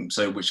ranging,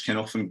 which can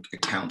often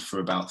account for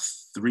about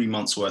 3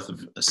 months worth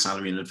of a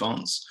salary in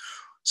advance.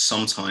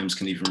 Sometimes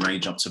can even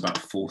range up to about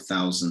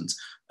 4,000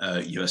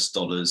 US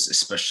dollars,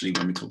 especially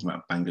when we're talking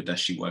about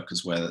Bangladeshi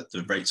workers, where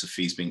the rates of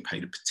fees being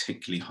paid are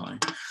particularly high.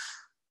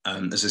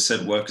 As I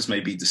said, workers may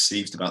be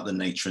deceived about the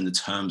nature and the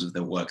terms of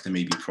their work. They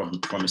may be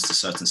promised a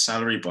certain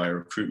salary by a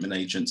recruitment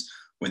agent.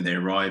 When they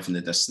arrive in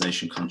the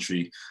destination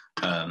country,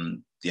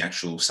 the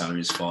actual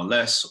salary is far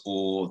less,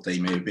 or they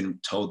may have been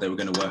told they were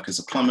going to work as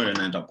a plumber and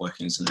end up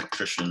working as an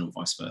electrician, or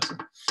vice versa.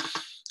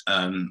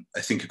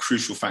 I think a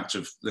crucial factor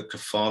of the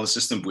kafala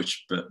system,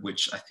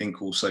 which I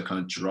think also kind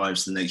of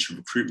drives the nature of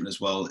recruitment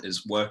as well,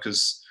 is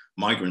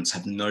migrants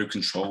have no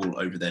control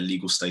over their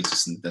legal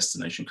status in the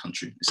destination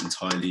country. It's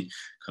entirely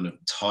kind of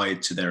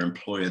tied to their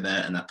employer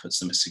there, and that puts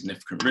them at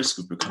significant risk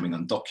of becoming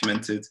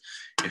undocumented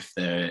if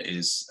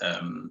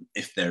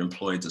their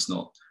employer does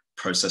not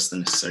process the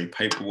necessary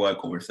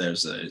paperwork, or if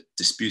there's a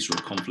dispute or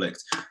a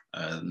conflict,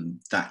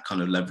 that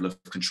kind of level of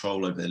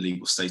control over their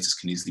legal status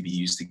can easily be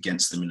used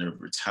against them in a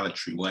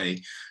retaliatory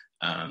way.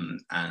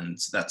 And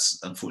that's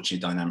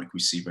unfortunately a dynamic we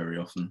see very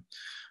often.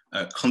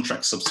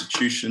 Contract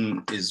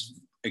substitution is,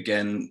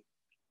 again,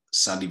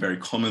 sadly very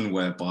common,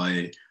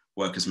 whereby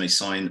workers may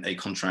sign a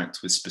contract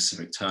with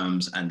specific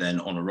terms and then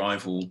on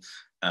arrival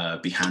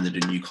be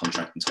handed a new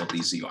contract and told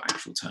these are your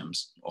actual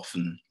terms.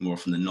 More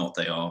often than not,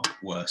 they are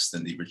worse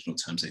than the original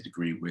terms they'd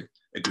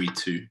agreed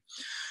to.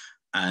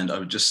 And I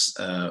would just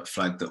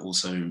flag that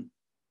also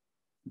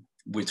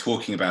we're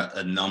talking about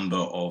a number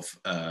of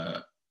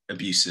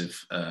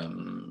abusive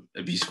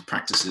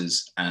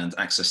practices, and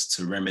access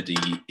to remedy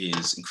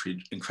is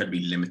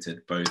incredibly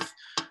limited, both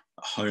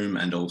home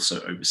and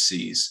also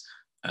overseas.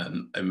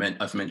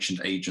 I've mentioned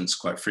agents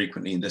quite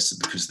frequently, and this is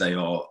because they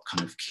are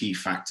kind of key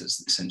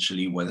factors,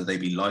 essentially, whether they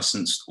be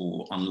licensed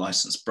or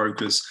unlicensed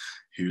brokers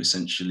who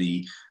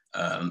essentially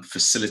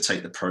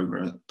facilitate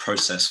the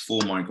process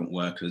for migrant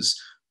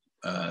workers.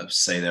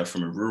 Say they're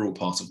from a rural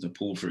part of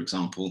Nepal, for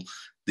example.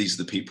 These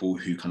are the people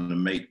who kind of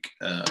make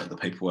the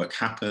paperwork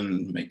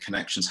happen, make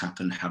connections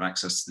happen, have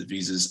access to the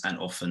visas, and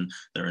often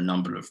there are a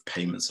number of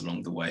payments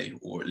along the way,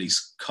 or at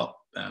least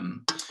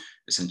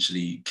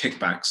essentially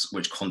kickbacks,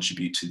 which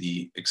contribute to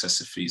the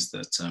excessive fees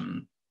that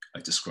I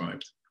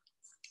described.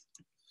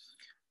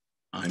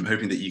 I'm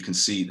hoping that you can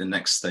see the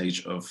next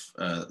stage of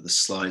the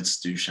slides.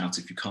 Do shout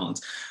if you can't.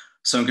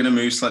 So I'm going to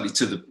move slightly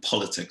to the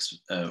politics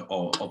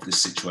of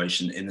this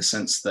situation, in the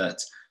sense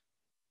that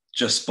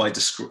just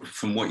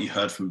from what you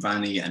heard from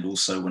Vanni, and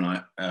also when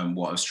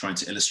what I was trying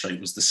to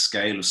illustrate was the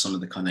scale of some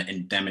of the kind of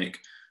endemic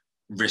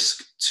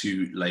risk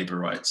to labour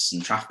rights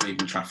and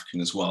even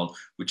trafficking as well,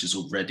 which is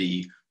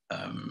already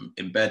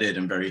embedded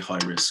and very high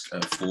risk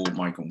for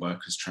migrant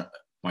workers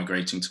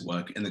migrating to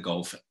work in the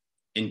Gulf,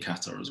 in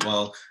Qatar as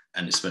well,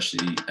 and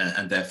especially,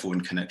 and therefore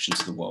in connection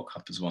to the World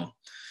Cup as well.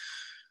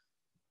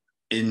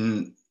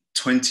 In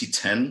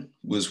 2010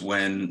 was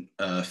when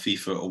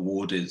FIFA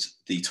awarded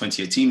the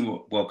 2018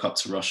 World Cup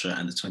to Russia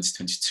and the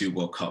 2022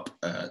 World Cup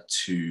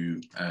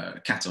to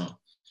Qatar.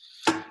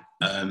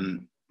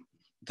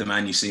 The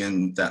man you see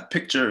in that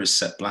picture is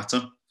Sepp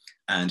Blatter,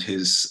 and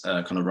his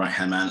kind of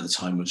right-hand man at the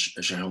time was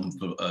Jerome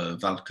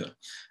Valcke.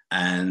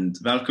 And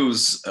Valcke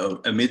was,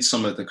 amid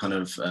some of the kind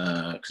of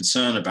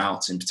concern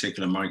about, in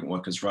particular, migrant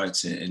workers'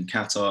 rights in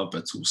Qatar,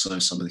 but also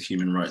some of the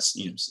human rights,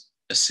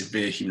 a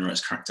severe human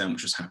rights crackdown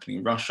which was happening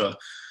in Russia.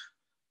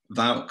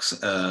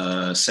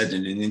 Valcke said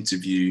in an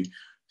interview,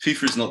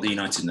 FIFA is not the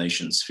United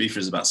Nations. FIFA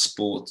is about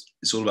sport.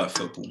 It's all about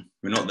football.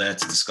 We're not there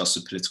to discuss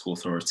with political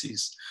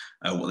authorities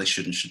what they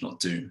should and should not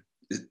do.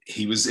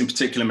 He was in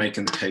particular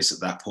making the case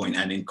at that point,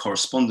 and in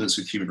correspondence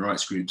with human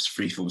rights groups,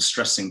 FIFA was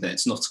stressing that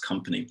it's not a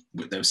company.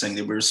 They were saying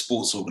that we're a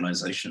sports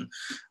organization.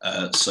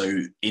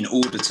 So in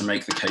order to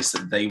make the case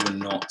that they were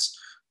not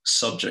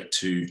subject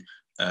to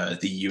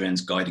the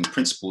UN's guiding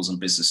principles on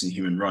business and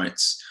human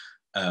rights,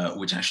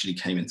 which actually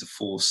came into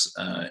force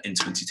in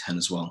 2010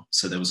 as well.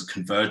 So there was a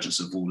convergence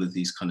of all of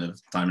these kind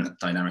of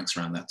dynamics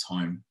around that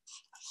time.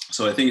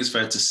 So I think it's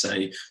fair to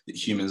say that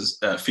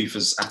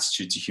FIFA's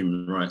attitude to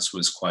human rights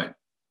was quite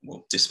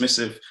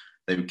dismissive.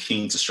 They were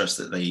keen to stress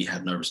that they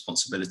had no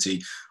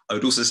responsibility. I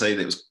would also say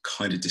that it was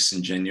kind of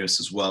disingenuous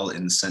as well,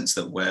 in the sense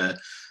that where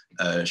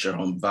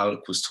Jerome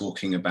Valcke was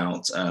talking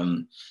about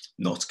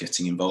not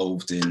getting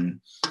involved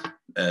in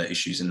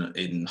issues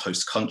in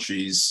host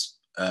countries.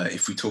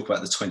 If we talk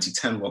about the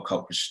 2010 World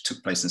Cup, which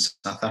took place in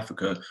South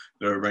Africa,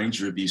 there are a range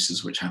of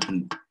abuses which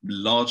happened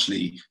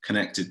largely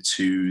connected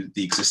to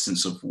the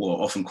existence of what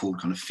are often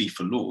called kind of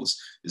FIFA laws.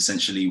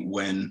 Essentially,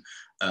 when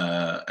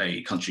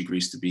a country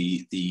agrees to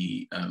be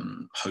the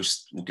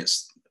host, or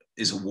gets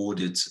is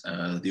awarded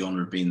the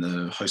honor of being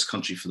the host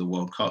country for the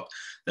World Cup,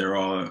 there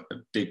are a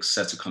big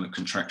set of kind of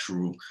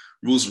contractual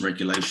rules and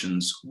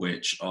regulations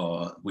which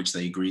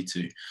they agree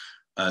to.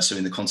 So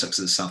in the context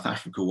of the South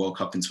Africa World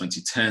Cup in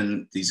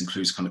 2010, these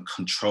include kind of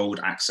controlled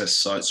access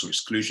sites or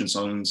exclusion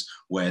zones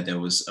where there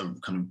was a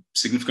kind of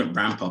significant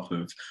ramp up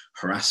of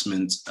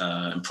harassment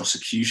and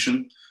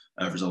prosecution,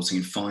 resulting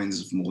in fines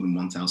of more than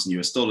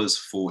 $1,000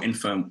 for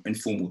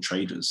informal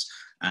traders,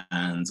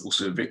 and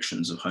also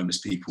evictions of homeless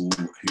people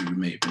who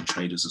may have been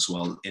traders as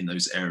well in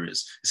those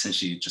areas.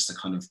 Essentially just a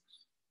kind of,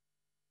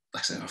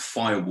 like I say, a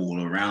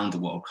firewall around the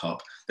World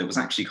Cup that was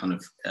actually kind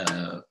of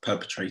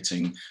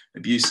perpetrating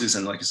abuses.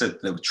 And like I said,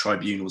 there were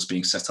tribunals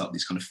being set up,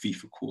 these kind of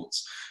FIFA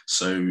courts.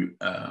 So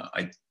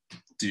I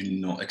do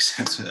not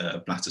accept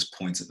Blatter's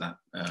point at that,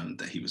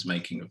 that he was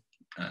making of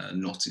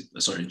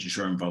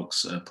Jerome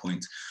Valk's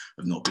point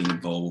of not being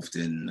involved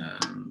in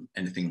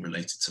anything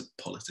related to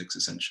politics,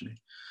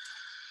 essentially.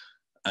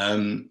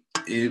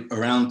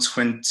 Around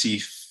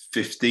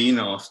 2015,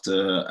 after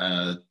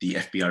the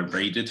FBI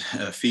raided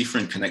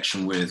FIFA in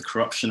connection with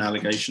corruption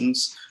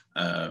allegations,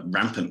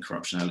 rampant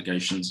corruption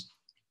allegations,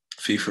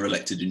 FIFA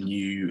elected a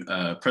new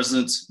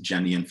president,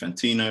 Gianni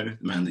Infantino,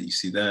 the man that you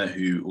see there,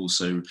 who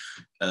also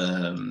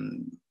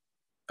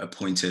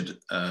appointed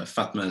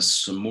Fatma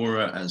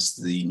Samora as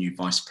the new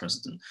vice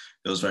president.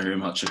 There was very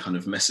much a kind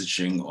of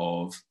messaging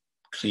of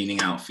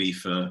cleaning out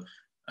FIFA,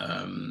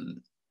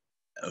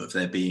 of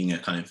there being a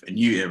kind of a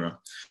new era.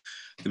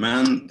 The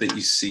man that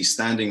you see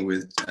standing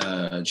with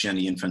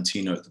Gianni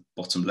Infantino at the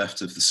bottom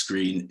left of the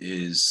screen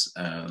is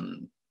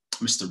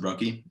Mr.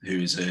 Ruggie,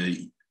 who is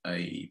a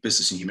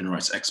business and human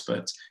rights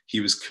expert. He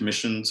was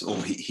commissioned, or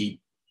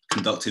he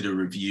conducted a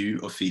review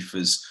of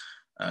FIFA's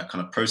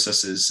kind of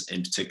processes,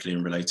 in particular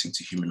in relating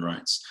to human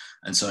rights.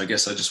 And so I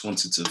guess I just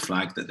wanted to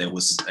flag that there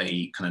was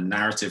a kind of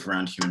narrative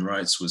around human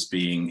rights was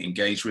being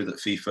engaged with at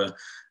FIFA,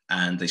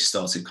 and they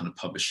started kind of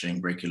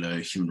publishing regular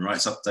human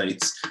rights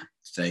updates.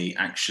 They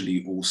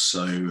actually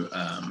also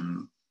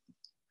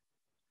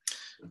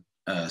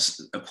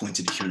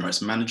appointed a human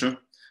rights manager,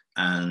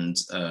 and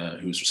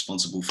who was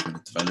responsible for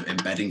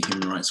embedding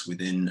human rights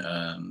within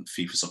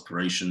FIFA's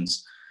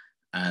operations.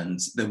 And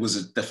there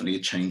was definitely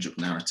a change of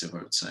narrative, I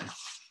would say.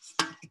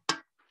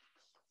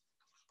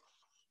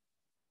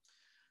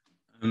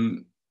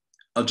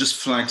 I'll just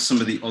flag some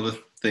of the other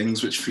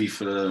things which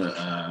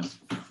FIFA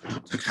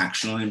took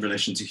action on in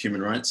relation to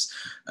human rights.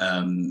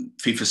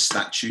 FIFA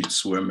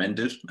statutes were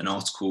amended. An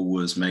article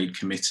was made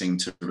committing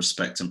to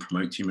respect and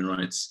promote human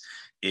rights.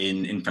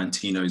 In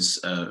Infantino's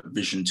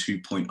Vision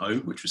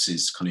 2.0, which was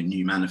his kind of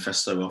new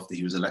manifesto after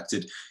he was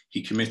elected,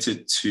 he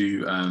committed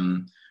to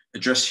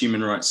address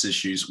human rights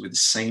issues with the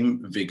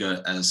same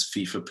vigor as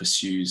FIFA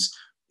pursues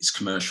its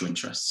commercial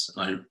interests.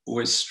 I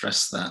always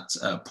stress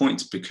that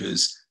point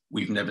because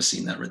we've never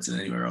seen that written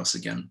anywhere else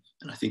again.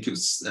 And I think it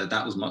was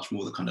that was much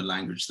more the kind of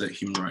language that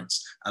human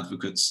rights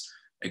advocates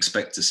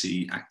expect to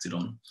see acted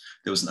on.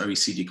 There was an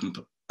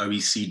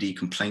OECD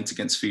complaint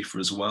against FIFA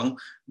as well,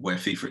 where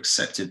FIFA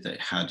accepted that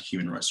it had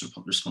human rights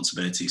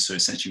responsibility, so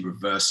essentially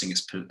reversing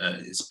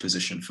its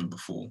position from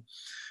before.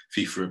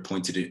 FIFA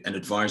appointed an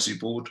advisory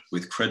board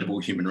with credible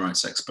human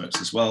rights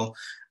experts as well,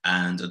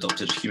 and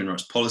adopted a human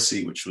rights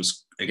policy, which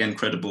was, again,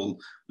 credible,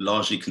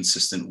 largely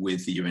consistent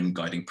with the UN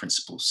guiding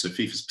principles. So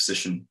FIFA's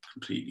position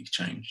completely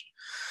changed.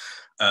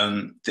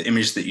 The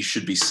image that you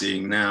should be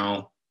seeing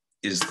now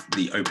is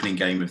the opening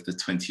game of the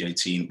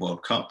 2018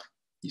 World Cup.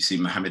 You see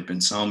Mohammed bin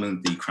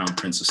Salman, the Crown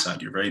Prince of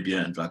Saudi Arabia,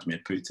 and Vladimir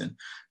Putin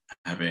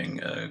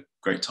having a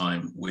great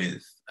time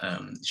with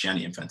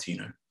Gianni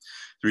Infantino.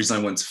 The reason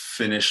I want to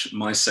finish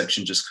my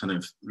section just kind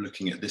of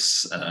looking at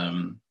this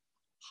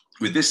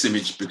with this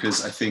image,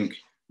 because I think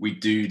we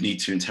do need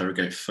to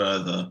interrogate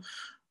further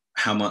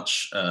how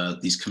much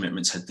these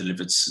commitments had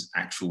delivered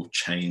actual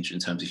change in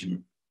terms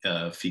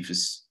of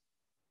FIFA's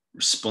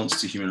response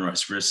to human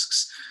rights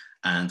risks.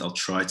 And I'll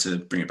try to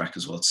bring it back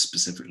as well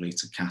specifically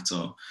to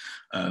Qatar.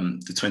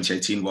 The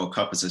 2018 World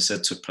Cup, as I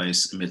said, took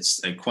place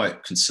amidst a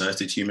quite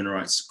concerted human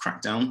rights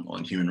crackdown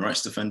on human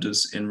rights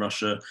defenders in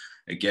Russia.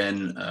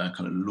 Again,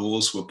 kind of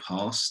laws were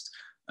passed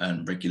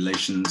and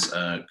regulations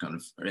kind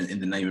of in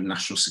the name of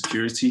national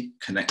security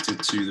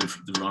connected to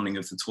the running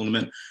of the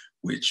tournament,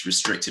 which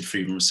restricted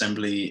freedom of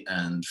assembly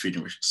and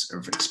freedom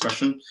of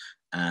expression.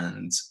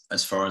 And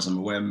as far as I'm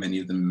aware,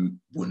 many of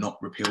them were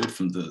not repealed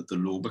from the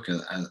law book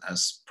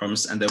as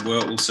promised. And there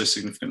were also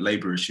significant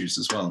labor issues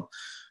as well.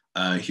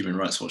 Human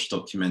Rights Watch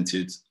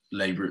documented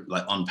labor,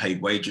 like unpaid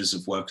wages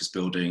of workers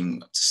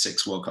building up to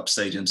 6 World Cup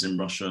stadiums in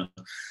Russia.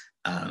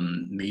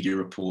 Media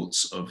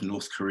reports of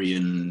North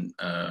Korean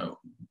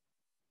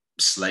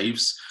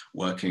slaves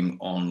working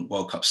on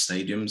World Cup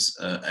stadiums.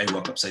 A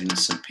World Cup stadium in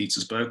St.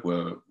 Petersburg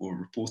were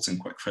reporting,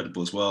 quite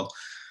credible as well.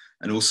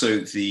 And also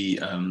the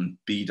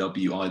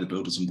BWI, the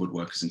Builders and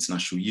Woodworkers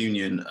International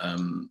Union,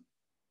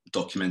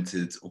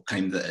 documented or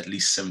claimed that at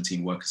least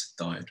 17 workers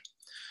had died.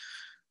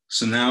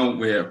 So now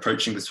we're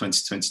approaching the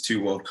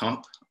 2022 World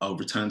Cup. I'll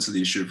return to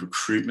the issue of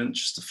recruitment,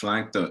 just to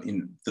flag that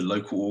the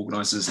local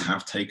organisers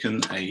have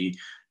taken a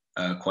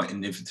quite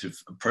innovative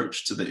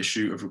approach to the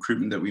issue of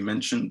recruitment that we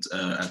mentioned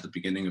at the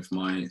beginning of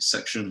my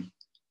section,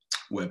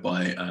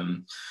 whereby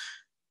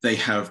they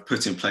have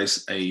put in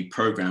place a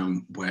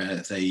program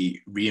where they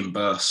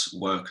reimburse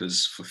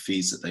workers for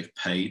fees that they've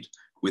paid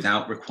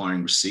without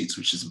requiring receipts,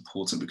 which is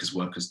important because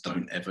workers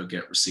don't ever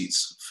get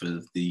receipts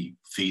for the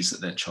fees that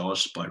they're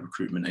charged by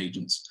recruitment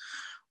agents.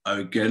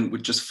 Again,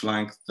 would just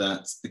flag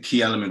that the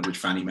key element which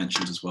Fanny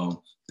mentioned as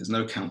well, there's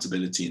no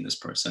accountability in this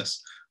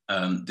process.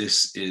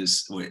 This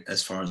is,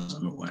 as far as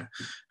I'm aware,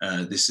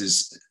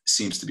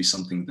 seems to be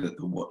something that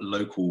the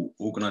local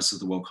organisers of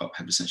the World Cup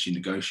have essentially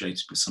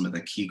negotiated with some of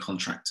their key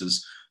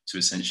contractors to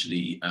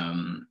essentially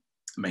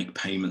make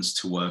payments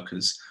to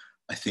workers.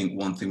 I think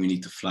one thing we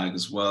need to flag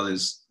as well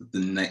is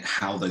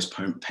how those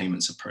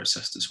payments are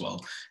processed as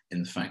well,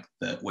 in the fact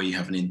that where you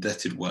have an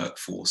indebted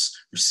workforce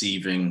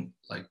receiving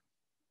like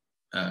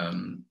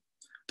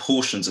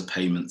portions of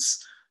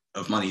payments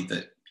of money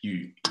that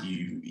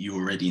you're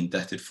already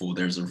indebted for,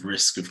 there's a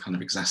risk of kind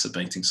of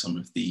exacerbating some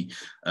of the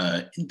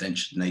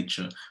indentured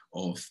nature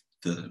of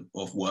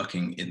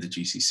working in the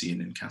GCC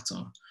and in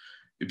Qatar.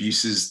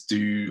 Abuses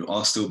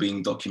are still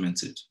being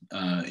documented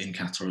in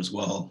Qatar as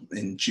well.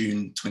 In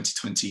June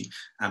 2020,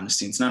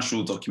 Amnesty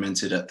International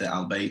documented at the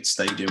Al Bayt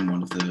Stadium,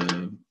 one of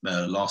the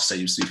last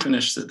stadiums to be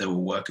finished, that there were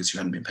workers who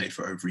hadn't been paid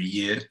for over a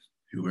year,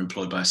 who were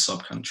employed by a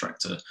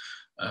subcontractor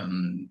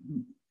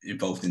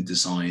involved in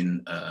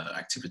design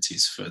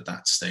activities for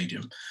that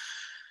stadium.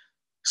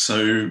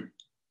 So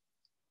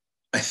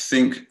I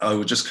think I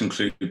would just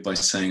conclude by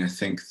saying I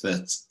think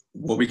that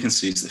what we can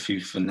see is that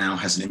FIFA now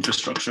has an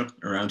infrastructure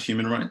around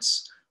human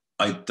rights.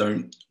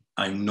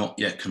 I'm not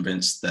yet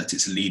convinced that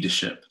its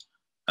leadership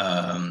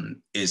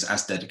is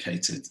as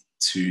dedicated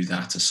to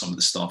that as some of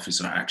the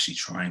staffers are actually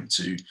trying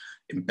to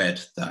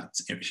embed that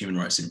human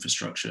rights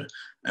infrastructure.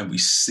 And we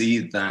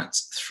see that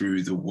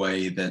through the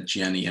way that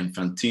Gianni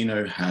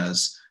Infantino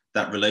has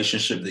that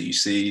relationship that you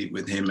see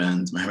with him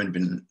and Mohammed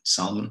bin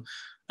Salman,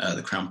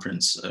 the Crown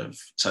Prince of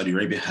Saudi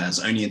Arabia, has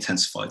only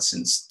intensified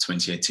since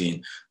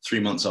 2018. 3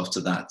 months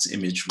after that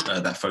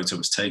that photo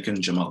was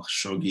taken, Jamal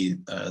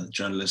Khashoggi, the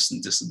journalist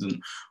and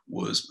dissident,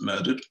 was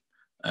murdered,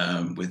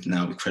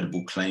 with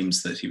credible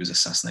claims that he was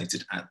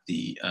assassinated at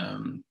the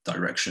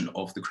direction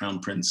of the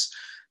Crown Prince.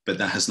 But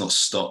that has not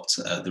stopped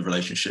the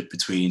relationship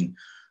between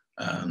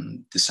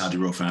the Saudi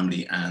royal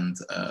family and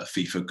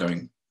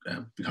FIFA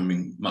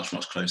becoming much,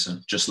 much closer.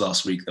 Just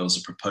last week, there was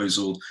a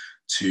proposal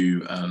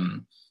to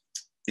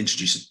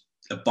introduce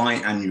a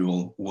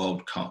biannual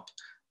World Cup,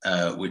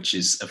 which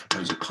is a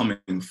proposal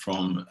coming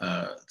from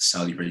the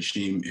Saudi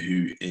regime,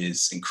 who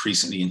is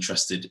increasingly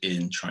interested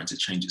in trying to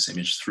change its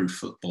image through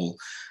football.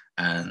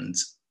 And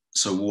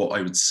so what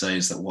I would say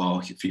is that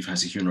while FIFA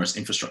has a human rights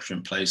infrastructure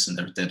in place and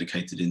there are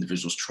dedicated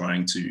individuals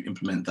trying to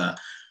implement that,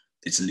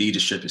 its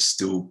leadership is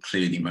still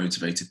clearly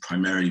motivated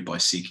primarily by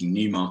seeking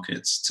new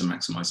markets to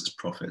maximize its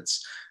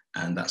profits.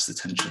 And that's the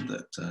tension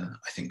that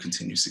I think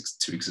continues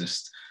to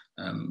exist.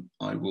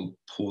 I will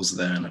pause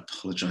there and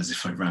apologize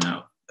if I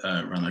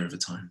ran over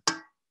time.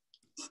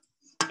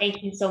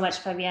 Thank you so much,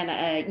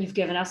 Fabienne. You've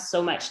given us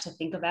so much to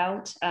think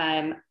about.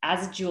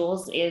 As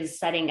Jules is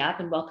setting up,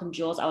 and welcome,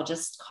 Jules, I'll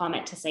just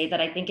comment to say that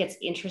I think it's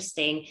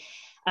interesting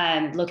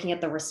looking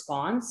at the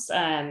response,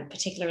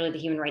 particularly the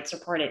human rights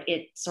report.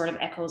 It sort of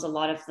echoes a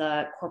lot of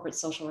the corporate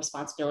social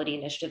responsibility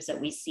initiatives that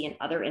we see in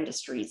other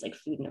industries like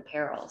food and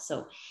apparel.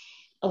 So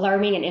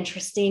alarming and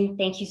interesting.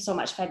 Thank you so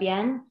much,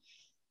 Fabienne.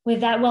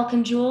 With that,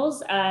 welcome,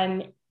 Jules.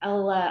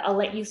 I'll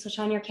let you switch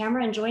on your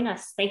camera and join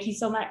us. Thank you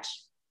so much.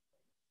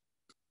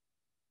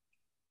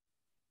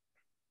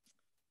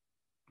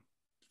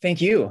 Thank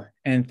you.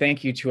 And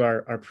thank you to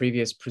our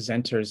previous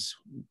presenters.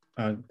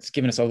 It's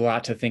given us a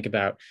lot to think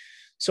about.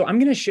 So I'm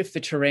going to shift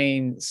the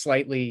terrain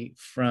slightly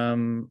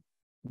from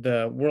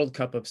the World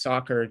Cup of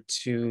Soccer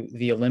to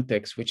the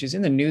Olympics, which is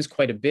in the news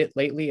quite a bit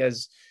lately.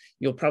 As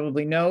you'll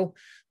probably know,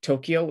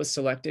 Tokyo was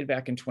selected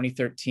back in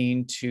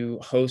 2013 to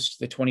host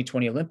the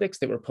 2020 Olympics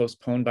that were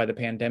postponed by the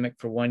pandemic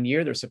for 1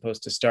 year. They're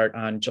supposed to start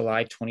on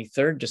July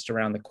 23rd, just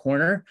around the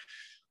corner.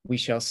 We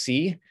shall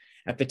see.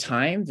 At the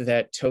time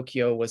that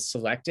Tokyo was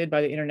selected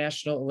by the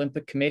International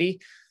Olympic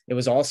Committee, it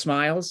was all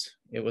smiles.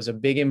 It was a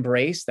big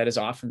embrace. That is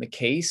often the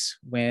case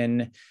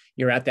when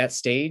you're at that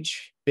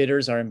stage.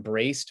 Bidders are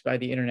embraced by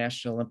the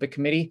International Olympic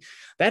Committee.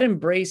 That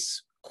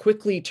embrace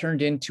quickly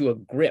turned into a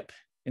grip,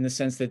 in the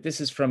sense that this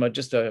is from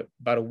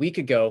about a week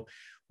ago,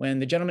 when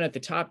the gentleman at the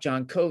top,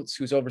 John Coates,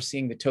 who's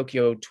overseeing the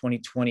Tokyo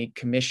 2020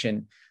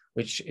 Commission,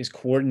 which is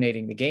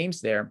coordinating the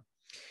games there,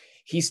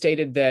 he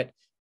stated that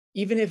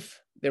even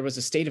if there was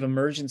a state of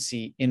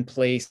emergency in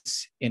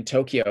place in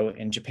Tokyo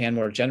and Japan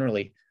more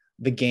generally,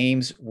 the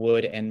games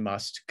would and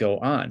must go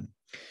on.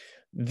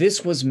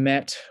 This was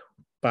met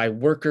by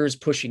workers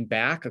pushing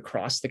back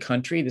across the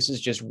country. This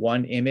is just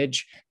one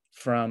image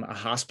from a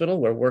hospital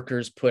where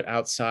workers put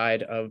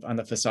outside on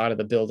the facade of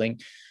the building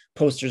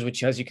posters,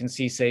 which, as you can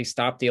see, say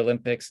 "Stop the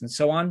Olympics" and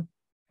so on.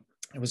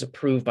 It was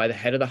approved by the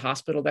head of the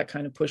hospital, that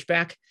kind of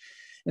pushback.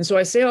 And so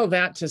I say all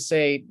that to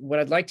say what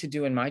I'd like to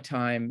do in my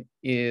time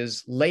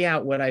is lay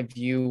out what I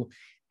view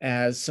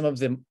as some of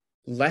the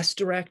less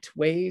direct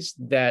ways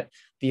that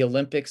the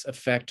Olympics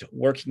affect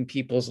working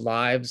people's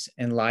lives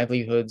and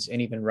livelihoods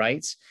and even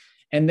rights,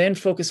 and then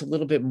focus a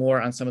little bit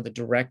more on some of the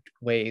direct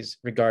ways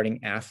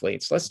regarding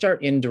athletes. Let's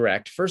start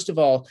indirect. First of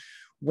all,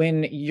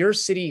 when your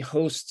city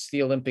hosts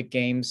the Olympic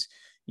Games,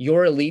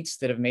 your elites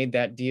that have made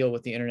that deal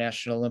with the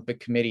International Olympic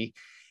Committee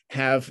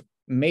have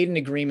made an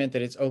agreement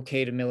that it's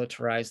okay to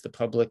militarize the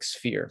public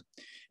sphere.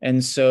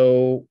 And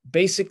so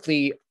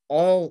basically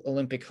all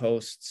Olympic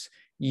hosts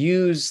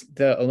use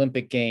the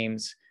Olympic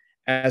Games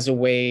as a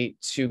way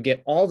to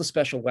get all the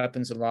special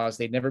weapons and laws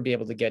they'd never be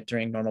able to get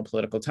during normal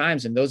political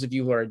times. And those of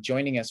you who are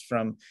joining us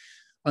from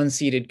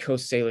unceded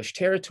Coast Salish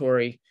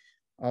territory,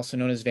 also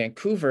known as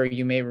Vancouver,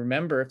 you may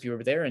remember, if you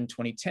were there in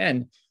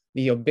 2010,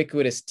 the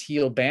ubiquitous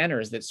teal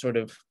banners that sort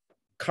of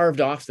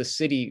carved off the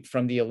city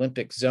from the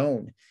Olympic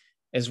zone,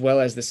 as well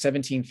as the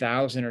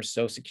 17,000 or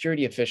so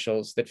security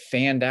officials that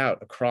fanned out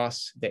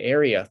across the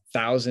area,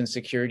 1,000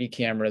 security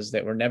cameras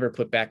that were never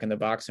put back in the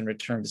box and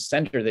returned to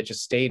center, that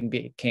just stayed and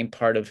became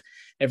part of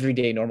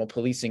everyday normal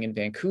policing in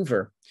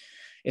Vancouver.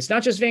 It's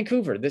not just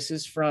Vancouver. This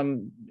is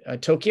from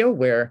Tokyo,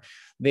 where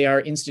they are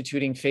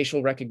instituting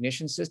facial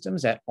recognition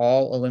systems at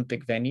all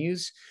Olympic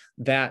venues,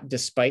 that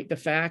despite the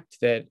fact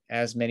that,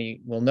 as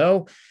many will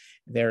know,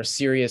 there are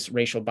serious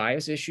racial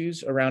bias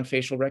issues around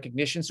facial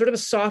recognition. Sort of a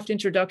soft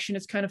introduction.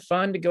 It's kind of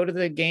fun to go to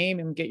the game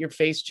and get your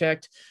face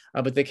checked,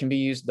 but they can be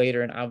used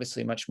later in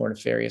obviously much more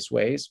nefarious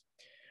ways.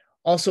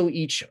 Also,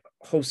 each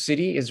host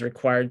city is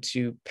required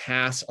to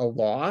pass a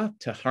law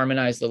to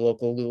harmonize the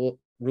local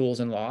rules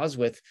and laws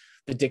with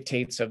the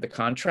dictates of the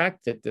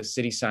contract that the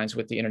city signs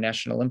with the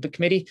International Olympic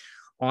Committee.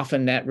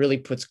 Often that really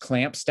puts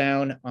clamps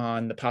down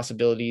on the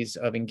possibilities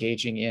of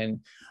engaging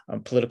in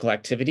political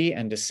activity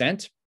and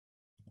dissent.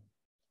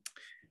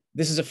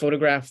 This is a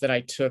photograph that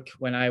I took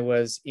when I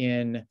was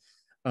in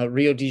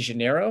Rio de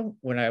Janeiro,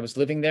 when I was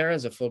living there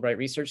as a Fulbright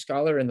research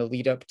scholar in the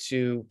lead up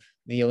to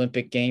the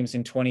Olympic Games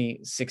in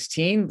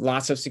 2016.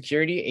 Lots of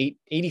security,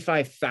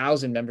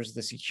 85,000 members of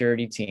the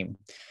security team.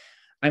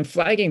 I'm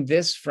flagging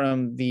this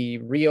from the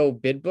Rio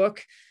bid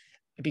book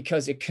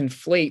because it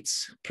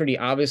conflates, pretty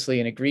obviously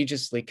and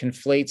egregiously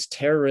conflates,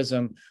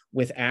 terrorism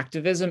with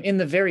activism in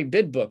the very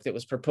bid book that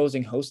was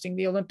proposing hosting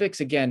the Olympics.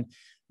 Again,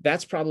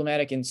 that's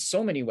problematic in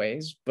so many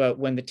ways, but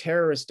when the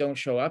terrorists don't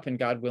show up, and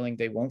God willing,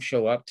 they won't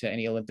show up to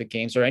any Olympic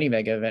Games or any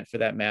mega event for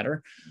that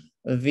matter,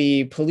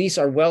 the police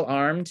are well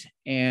armed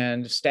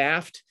and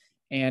staffed,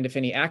 and if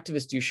any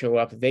activists do show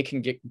up, they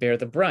can bear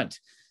the brunt.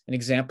 An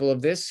example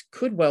of this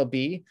could well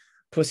be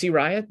Pussy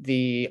Riot,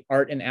 the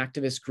art and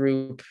activist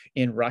group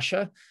in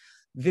Russia.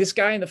 This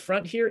guy in the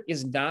front here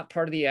is not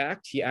part of the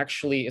act. He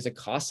actually is a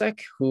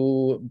Cossack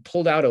who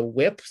pulled out a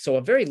whip, so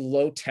a very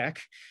low-tech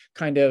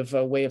kind of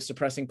way of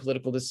suppressing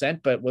political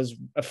dissent, but was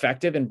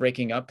effective in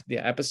breaking up the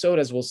episode.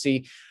 As we'll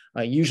see,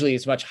 usually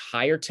it's much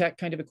higher tech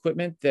kind of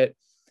equipment that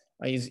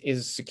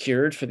is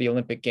secured for the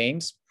Olympic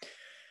Games.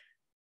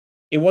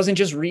 It wasn't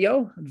just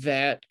Rio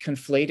that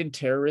conflated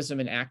terrorism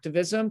and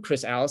activism.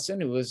 Chris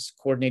Allison, who was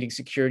coordinating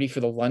security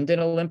for the London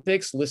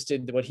Olympics,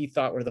 listed what he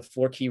thought were the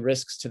 4 key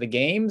risks to the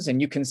games.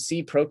 And you can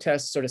see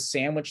protests sort of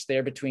sandwiched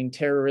there between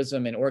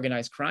terrorism and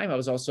organized crime. I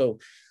was also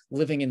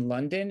living in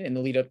London in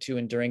the lead up to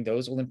and during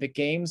those Olympic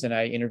Games, and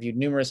I interviewed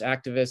numerous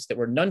activists that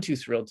were none too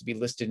thrilled to be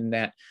listed in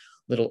that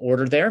little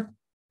order there.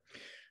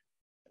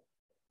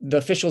 The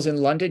officials in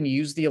London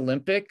used the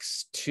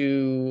Olympics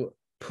to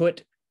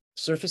put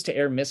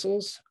surface-to-air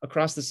missiles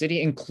across the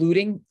city,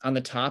 including on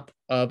the top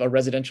of a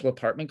residential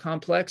apartment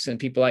complex. And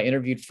people I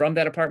interviewed from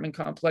that apartment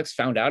complex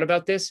found out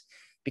about this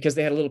because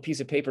they had a little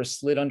piece of paper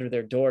slid under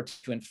their door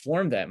to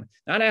inform them,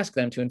 not ask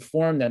them, to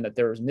inform them that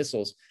there was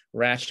missiles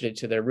ratcheted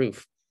to their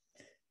roof.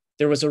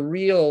 There was a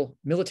real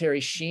military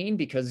sheen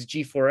because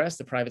G4S,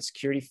 the private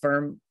security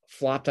firm,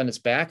 flopped on its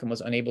back and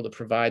was unable to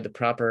provide the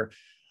proper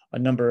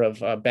number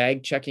of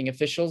bag checking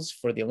officials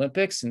for the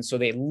Olympics. And so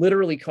they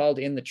literally called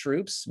in the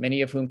troops,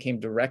 many of whom came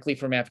directly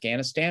from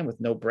Afghanistan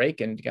with no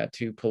break and got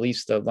to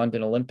police the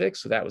London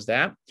Olympics. So that was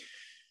that.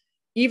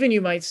 Even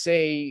you might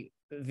say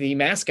the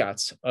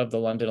mascots of the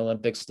London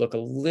Olympics look a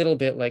little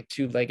bit like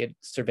two-legged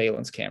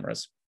surveillance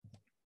cameras.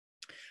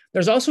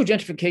 There's also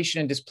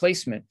gentrification and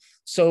displacement.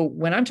 So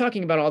when I'm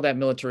talking about all that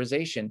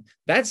militarization,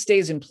 that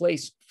stays in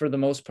place for the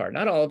most part,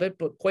 not all of it,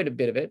 but quite a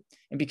bit of it,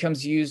 and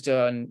becomes used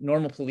on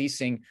normal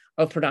policing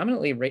of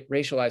predominantly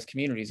racialized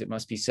communities, it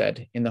must be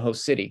said, in the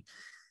host city.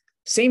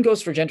 Same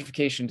goes for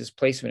gentrification and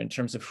displacement in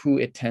terms of who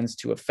it tends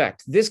to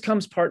affect. This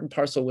comes part and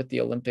parcel with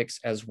the Olympics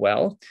as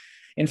well.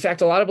 In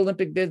fact, a lot of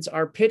Olympic bids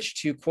are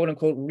pitched to, quote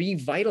unquote,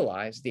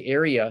 revitalize the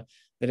area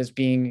that is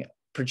being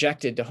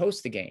projected to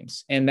host the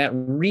games. And that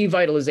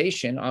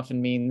revitalization often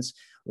means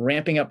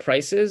ramping up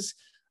prices,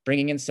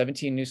 bringing in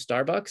 17 new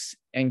Starbucks,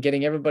 and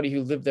getting everybody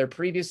who lived there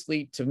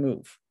previously to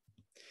move.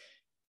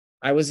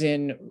 I was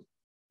in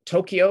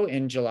Tokyo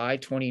in July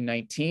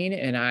 2019,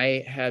 and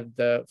I had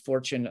the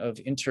fortune of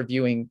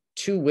interviewing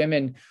 2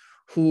 women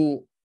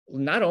who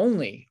not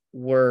only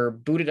were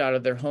booted out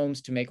of their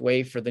homes to make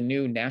way for the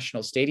new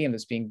national stadium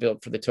that's being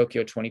built for the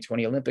Tokyo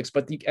 2020 Olympics.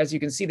 But as you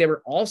can see, they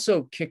were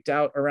also kicked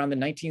out around the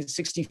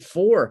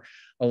 1964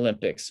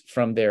 Olympics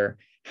from their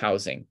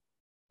housing.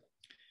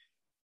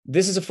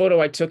 This is a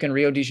photo I took in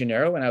Rio de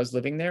Janeiro when I was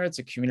living there. It's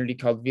a community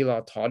called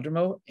Vila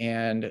Autódromo,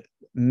 and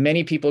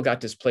many people got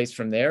displaced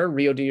from there.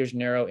 Rio de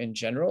Janeiro in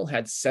general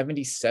had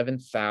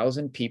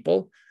 77,000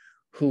 people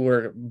who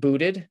were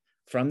booted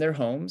from their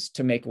homes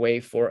to make way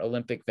for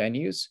Olympic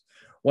venues.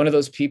 One of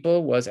those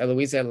people was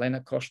Eloisa Helena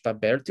Costa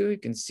Berto. You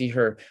can see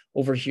her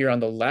over here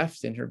on the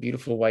left in her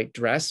beautiful white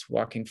dress,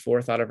 walking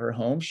forth out of her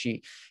home.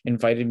 She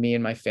invited me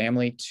and my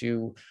family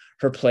to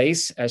her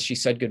place as she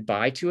said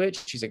goodbye to it.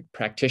 She's a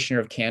practitioner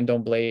of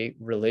Candomblé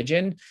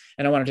religion.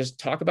 And I want to just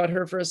talk about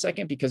her for a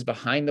second, because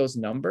behind those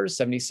numbers,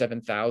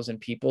 77,000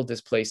 people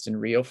displaced in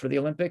Rio for the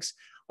Olympics,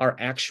 are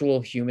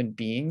actual human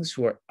beings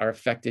who are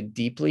affected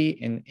deeply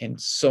in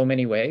so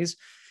many ways.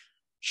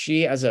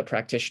 She, as a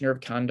practitioner of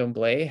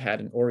Candomblé,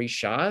 had an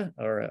orisha,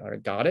 or a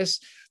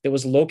goddess, that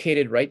was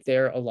located right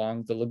there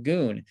along the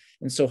lagoon.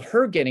 And so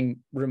her getting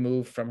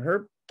removed from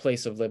her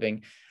place of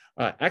living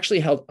actually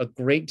held a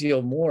great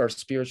deal more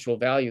spiritual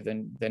value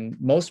than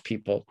most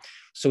people.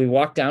 So we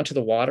walked down to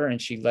the water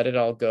and she let it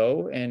all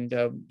go. And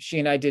she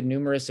and I did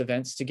numerous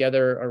events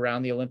together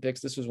around the Olympics.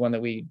 This was one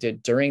that we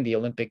did during the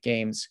Olympic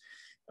Games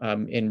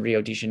in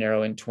Rio de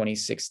Janeiro in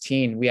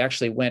 2016. We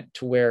actually went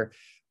to where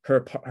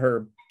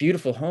her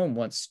beautiful home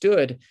once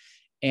stood,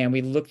 and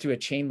we looked through a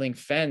chain link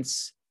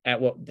fence at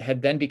what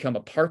had then become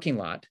a parking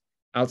lot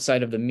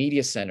outside of the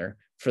media center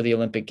for the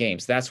Olympic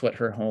Games. That's what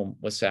her home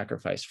was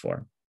sacrificed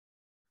for.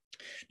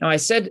 Now, I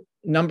said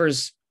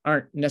numbers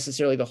aren't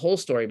necessarily the whole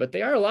story, but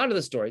they are a lot of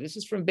the story. This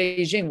is from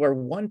Beijing, where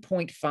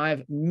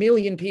 1.5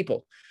 million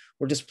people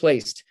were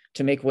displaced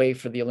to make way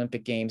for the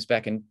Olympic Games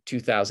back in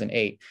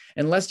 2008.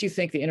 Unless you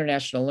think the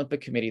International Olympic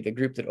Committee, the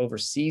group that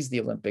oversees the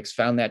Olympics,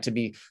 found that to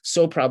be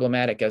so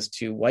problematic as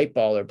to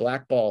whiteball or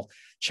blackball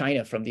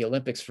China from the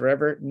Olympics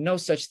forever, no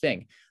such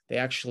thing. They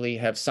actually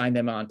have signed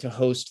them on to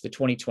host the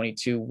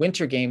 2022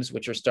 Winter Games,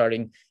 which are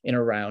starting in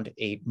around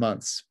 8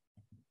 months.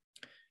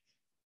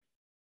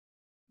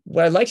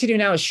 What I'd like to do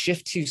now is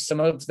shift to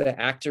some of the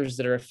actors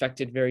that are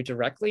affected very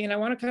directly. And I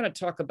want to kind of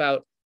talk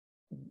about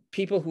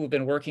people who have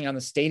been working on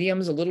the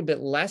stadiums a little bit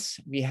less.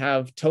 We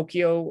have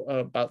Tokyo,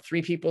 about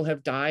 3 people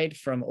have died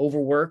from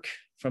overwork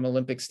from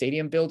Olympic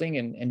stadium building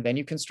and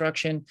venue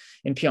construction.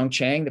 In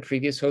Pyeongchang, the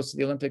previous host of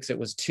the Olympics, it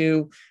was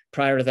 2.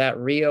 Prior to that,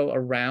 Rio,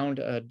 around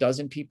a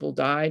dozen people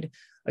died.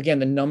 Again,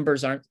 the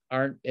numbers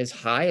aren't as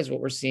high as what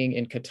we're seeing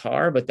in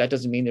Qatar, but that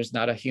doesn't mean there's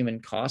not a human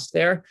cost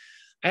there.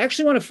 I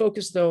actually want to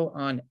focus, though,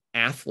 on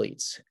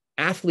athletes.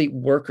 Athlete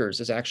workers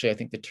is actually, I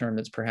think, the term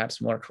that's perhaps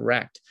more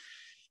correct.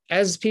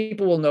 As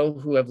people will know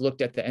who have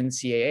looked at the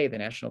NCAA, the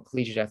National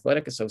Collegiate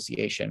Athletic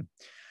Association,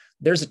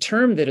 there's a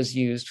term that is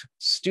used,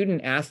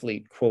 student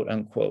athlete, quote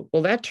unquote.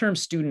 Well, that term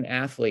student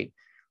athlete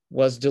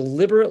was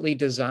deliberately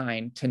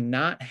designed to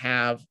not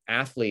have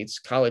athletes,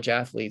 college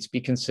athletes,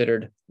 be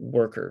considered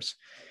workers,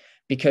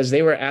 because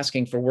they were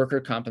asking for worker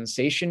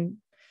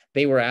compensation.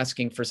 They were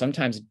asking for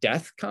sometimes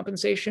death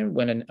compensation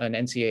when an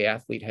NCAA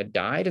athlete had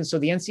died. And so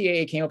the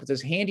NCAA came up with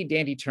this handy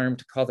dandy term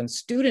to call them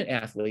student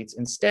athletes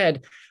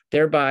instead,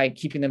 thereby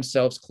keeping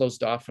themselves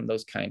closed off from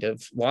those kind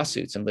of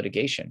lawsuits and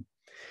litigation.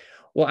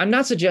 Well, I'm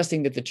not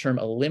suggesting that the term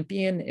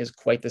Olympian is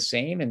quite the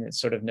same in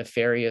its sort of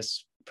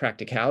nefarious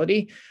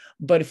practicality.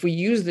 But if we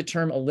use the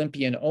term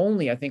Olympian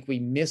only, I think we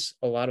miss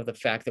a lot of the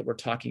fact that we're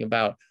talking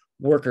about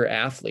worker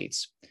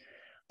athletes.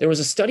 There was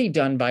a study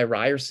done by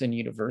Ryerson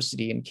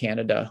University in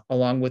Canada,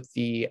 along with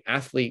the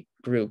athlete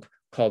group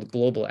called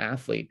Global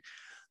Athlete,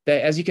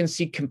 that, as you can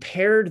see,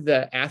 compared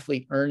the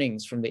athlete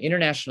earnings from the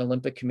International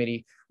Olympic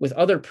Committee with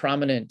other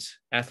prominent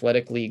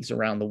athletic leagues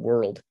around the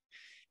world.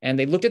 And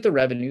they looked at the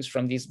revenues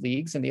from these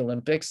leagues and the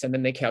Olympics, and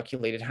then they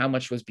calculated how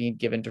much was being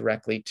given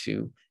directly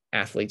to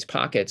athletes'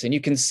 pockets. And you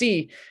can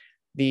see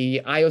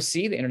the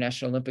IOC, the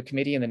International Olympic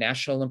Committee, and the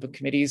National Olympic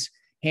Committees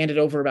handed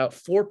over about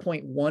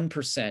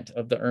 4.1%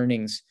 of the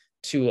earnings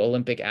to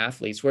Olympic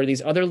athletes, where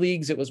these other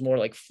leagues, it was more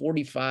like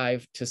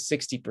 45 to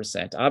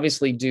 60%,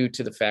 obviously due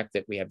to the fact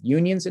that we have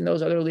unions in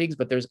those other leagues,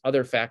 but there's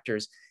other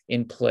factors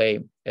in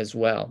play as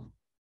well.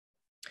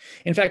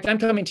 In fact, I'm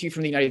coming to you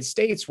from the United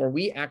States, where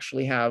we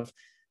actually have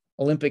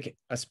Olympic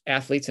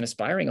athletes and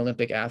aspiring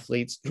Olympic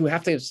athletes who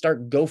have to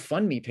start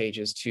GoFundMe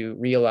pages to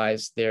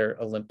realize their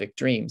Olympic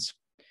dreams.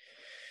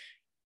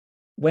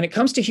 When it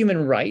comes to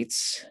human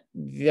rights,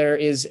 there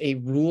is a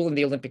rule in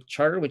the Olympic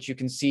Charter, which you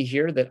can see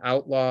here, that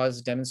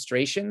outlaws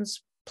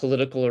demonstrations,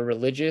 political or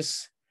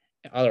religious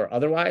or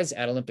otherwise,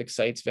 at Olympic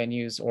sites,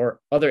 venues, or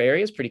other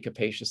areas. Pretty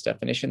capacious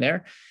definition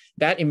there.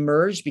 That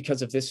emerged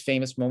because of this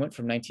famous moment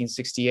from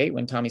 1968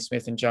 when Tommy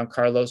Smith and John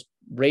Carlos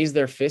raised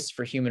their fists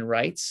for human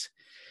rights,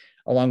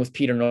 along with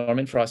Peter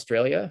Norman for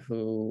Australia,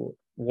 who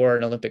wore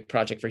an Olympic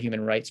Project for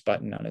Human Rights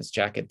button on his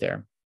jacket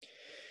there.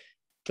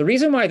 The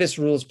reason why this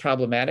rule is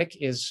problematic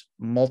is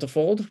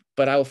multifold,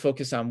 but I will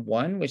focus on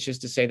one, which is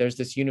to say there's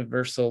this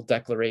Universal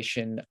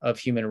Declaration of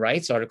Human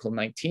Rights, Article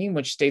 19,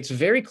 which states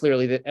very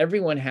clearly that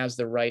everyone has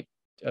the right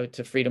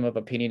to freedom of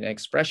opinion and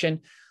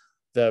expression.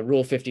 The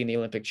Rule 50 in the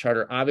Olympic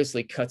Charter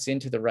obviously cuts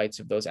into the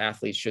rights of those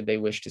athletes should they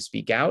wish to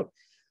speak out.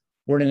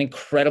 We're in an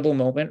incredible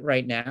moment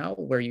right now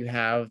where you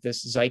have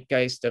this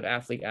zeitgeist of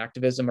athlete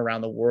activism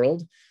around the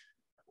world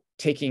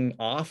taking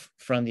off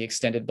from the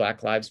extended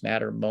Black Lives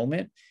Matter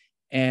moment.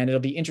 And it'll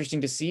be interesting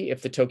to see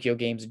if the Tokyo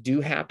Games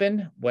do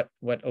happen, what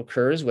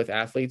occurs with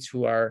athletes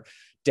who are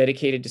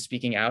dedicated to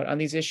speaking out on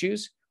these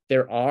issues.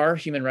 There are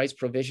human rights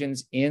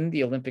provisions in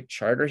the Olympic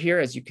Charter here,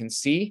 as you can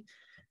see.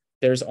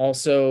 There's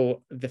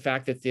also the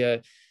fact that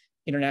the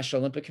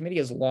International Olympic Committee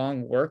has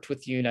long worked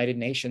with the United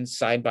Nations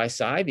side by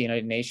side. The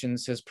United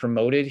Nations has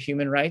promoted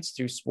human rights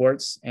through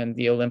sports and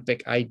the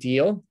Olympic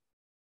ideal.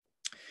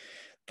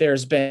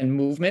 There's been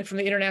movement from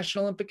the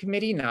International Olympic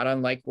Committee, not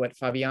unlike what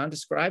Fabian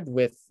described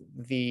with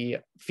the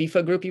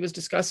FIFA group he was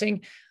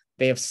discussing.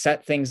 They have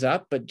set things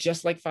up, but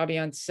just like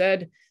Fabian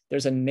said,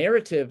 there's a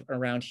narrative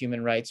around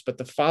human rights, but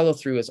the follow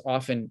through is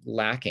often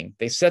lacking.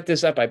 They set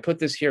this up. I put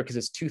this here because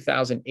it's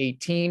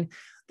 2018.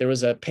 There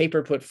was a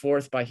paper put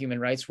forth by human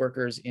rights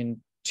workers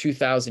in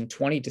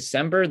 2020,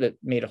 December, that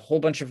made a whole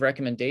bunch of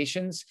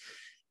recommendations,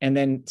 and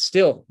then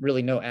still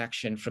really no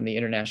action from the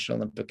International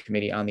Olympic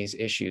Committee on these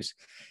issues.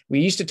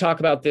 We used to talk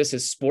about this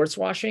as sports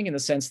washing, in the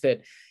sense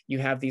that you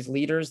have these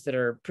leaders that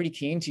are pretty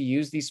keen to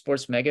use these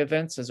sports mega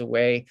events as a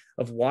way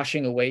of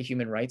washing away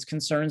human rights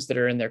concerns that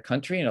are in their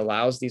country, and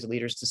allows these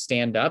leaders to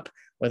stand up,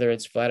 whether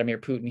it's Vladimir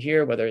Putin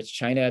here, whether it's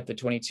China at the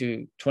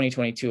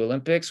 2022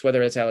 Olympics,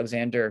 whether it's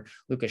Alexander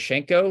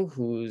Lukashenko,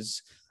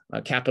 whose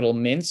capital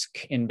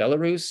Minsk in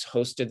Belarus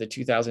hosted the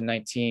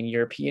 2019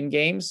 European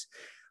Games.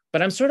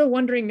 But I'm sort of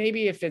wondering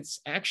maybe if it's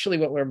actually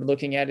what we're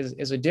looking at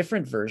is a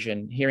different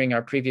version, hearing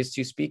our previous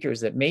two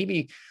speakers, that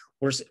maybe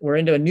we're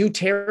into a new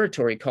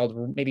territory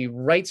called maybe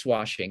rights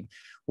washing,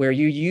 where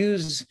you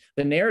use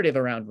the narrative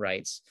around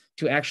rights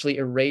to actually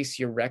erase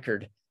your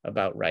record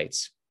about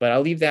rights. But I'll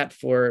leave that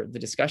for the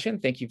discussion.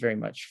 Thank you very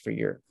much for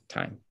your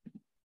time.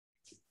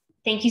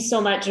 Thank you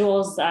so much,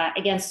 Jules.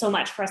 Again, so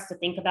much for us to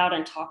think about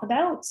and talk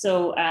about.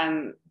 So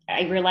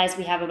I realize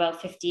we have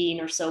about 15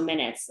 or so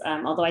minutes.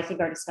 Although I think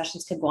our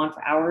discussions could go on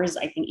for hours,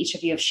 I think each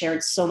of you have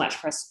shared so much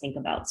for us to think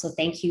about. So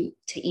thank you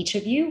to each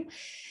of you.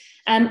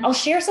 I'll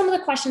share some of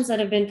the questions that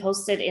have been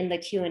posted in the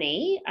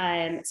Q&A.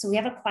 So we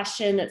have a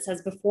question that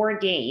says, before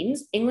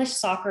games, English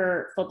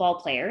soccer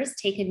football players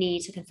take a knee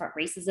to confront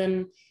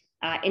racism.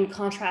 In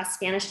contrast,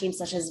 Spanish teams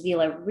such as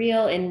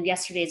Villarreal in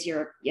yesterday's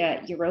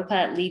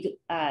Europa League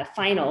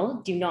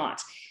final do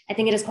not. I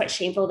think it is quite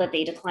shameful that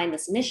they declined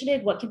this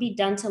initiative. What could be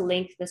done to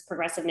link this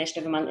progressive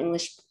initiative among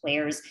English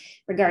players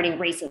regarding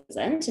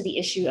racism to the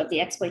issue of the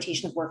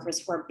exploitation of workers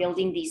who are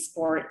building these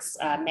sports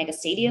mega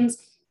stadiums?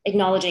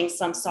 Acknowledging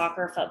some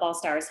soccer football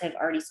stars have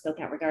already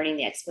spoken out regarding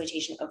the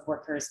exploitation of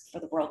workers for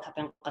the World Cup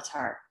in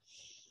Qatar.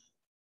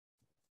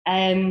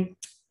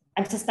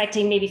 I'm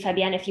suspecting maybe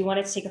Fabian, if you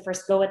wanted to take a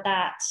first go at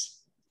that.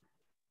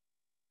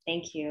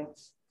 Thank you.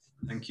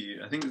 Thank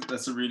you. I think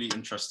that's a really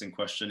interesting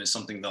question. It's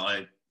something that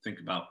I think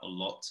about a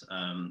lot.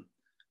 I'll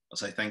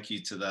say thank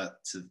you to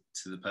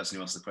the person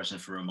who asked the question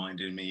for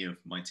reminding me of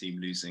my team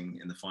losing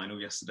in the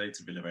final yesterday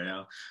to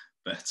Villarreal.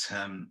 But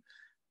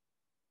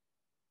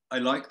I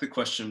like the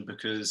question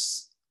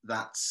because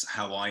that's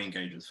how I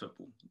engage with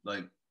football.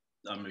 Like,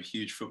 I'm a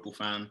huge football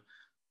fan.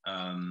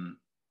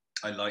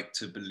 I like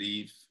to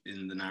believe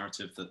in the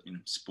narrative that, you know,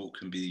 sport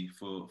can be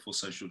for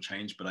social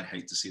change, but I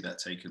hate to see that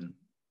taken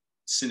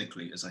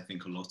cynically, as I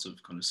think a lot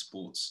of kind of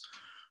sports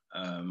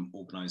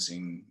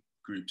organizing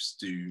groups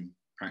do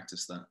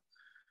practice that.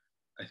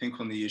 I think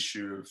on the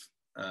issue of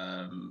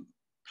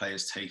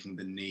players taking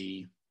the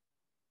knee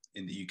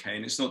in the UK,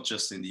 and it's not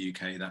just in the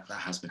UK, that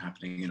has been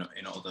happening in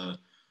other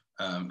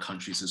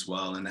countries as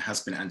well, and there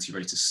has been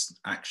anti-racist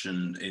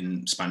action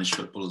in Spanish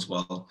football as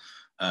well.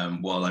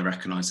 While I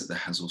recognise that there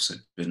has also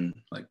been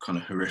like kind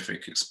of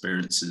horrific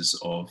experiences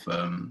of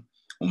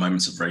or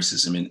moments of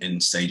racism in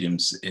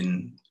stadiums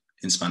in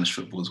Spanish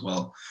football as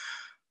well,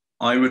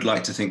 I would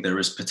like to think there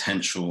is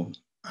potential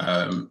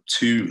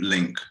to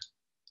link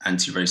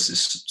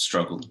anti-racist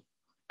struggle.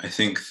 I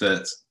think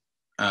that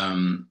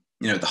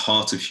you know, at the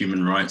heart of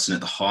human rights and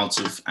at the heart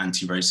of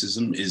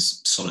anti-racism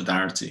is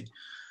solidarity,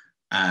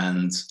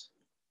 and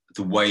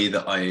the way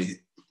that I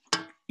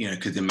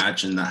could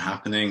imagine that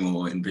happening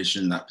or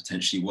envision that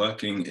potentially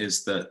working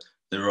is that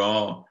there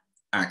are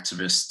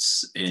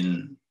activists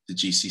in the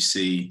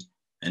GCC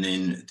and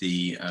in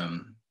the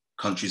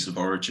countries of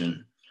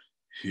origin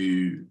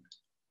who,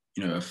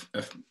 who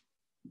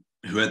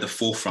are at the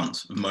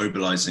forefront of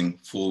mobilizing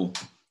for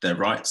their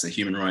rights, their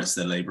human rights,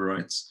 their labor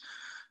rights.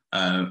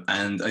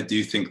 And I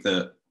do think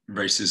that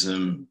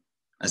racism,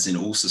 as in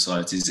all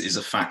societies, is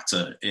a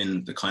factor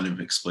in the kind of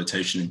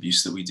exploitation and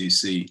abuse that we do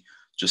see.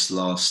 Just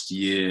last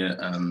year,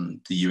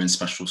 the UN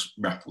Special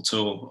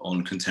Rapporteur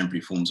on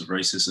contemporary forms of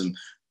racism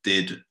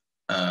did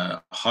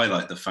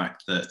highlight the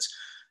fact that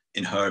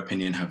in her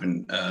opinion,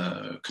 having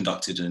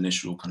conducted an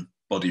initial kind of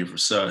body of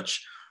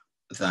research,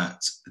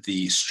 that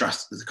the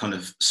kind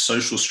of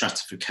social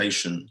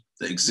stratification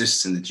that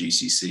exists in the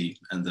GCC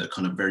and the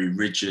kind of very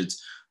rigid,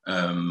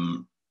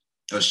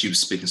 she was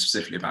speaking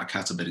specifically about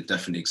Qatar, but it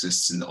definitely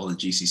exists in the other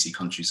GCC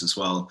countries as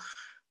well.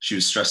 She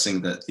was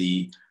stressing that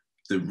the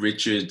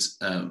rigid,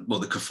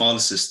 the kafala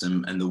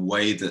system and the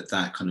way that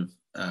that kind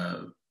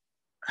of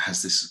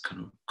has this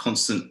kind of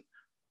constant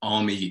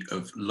army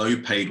of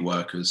low-paid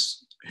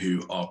workers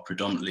who are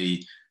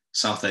predominantly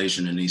South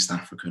Asian and East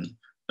African,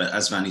 but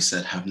as Vanny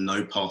said, have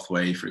no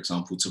pathway, for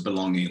example, to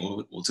belonging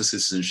or to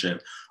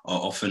citizenship, are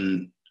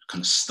often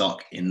kind of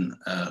stuck in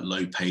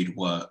low-paid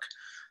work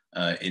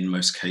in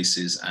most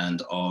cases,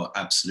 and are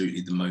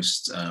absolutely the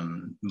most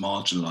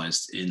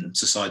marginalized in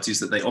societies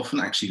that they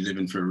often actually live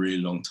in for a really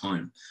long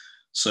time.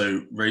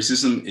 So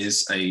racism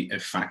is a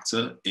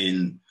factor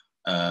in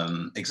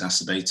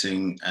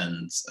exacerbating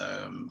and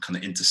kind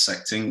of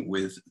intersecting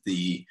with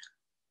the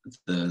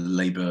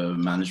labor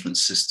management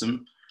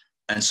system.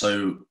 And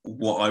so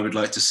what I would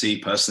like to see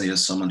personally,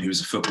 as someone who's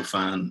a football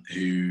fan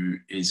who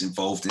is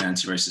involved in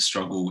anti-racist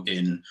struggle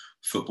in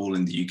football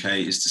in the UK,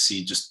 is to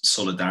see just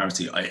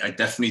solidarity. I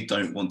definitely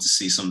don't want to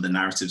see some of the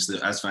narratives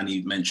that, as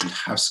Vanny mentioned,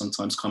 have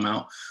sometimes come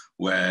out,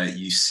 where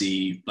you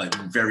see like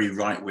very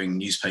right-wing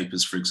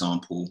newspapers, for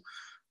example,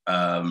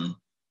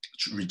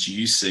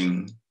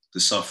 reducing the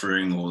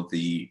suffering or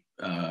the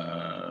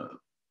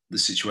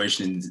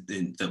situation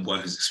that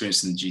workers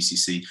experience in the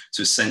GCC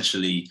to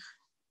essentially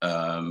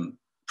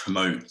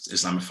promote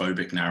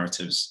Islamophobic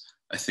narratives.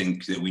 I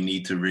think that we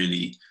need to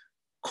really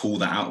call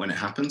that out when it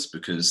happens,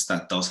 because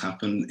that does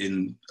happen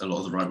in a lot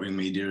of the right-wing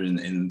media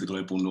in the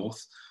global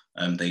north.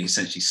 They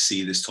essentially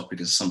see this topic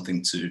as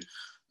something to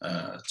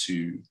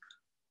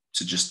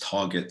just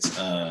target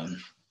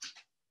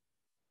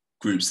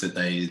groups that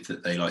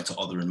they like to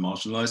other and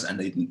marginalize,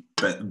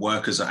 but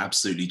workers are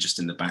absolutely just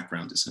in the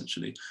background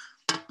essentially.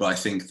 But I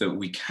think that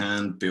we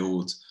can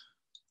build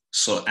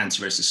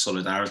anti-racist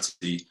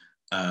solidarity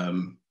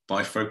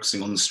by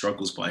focusing on the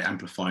struggles, by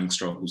amplifying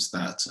struggles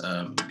that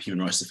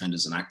human rights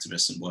defenders and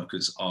activists and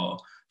workers are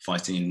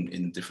fighting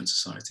in different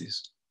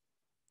societies.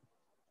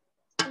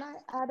 Can I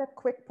add a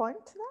quick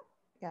point to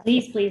that?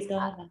 Yeah. Please go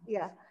ahead.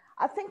 Yeah,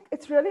 I think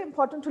it's really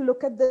important to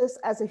look at this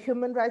as a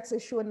human rights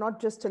issue and not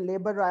just a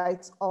labor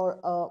rights or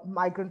a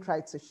migrant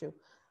rights issue.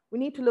 We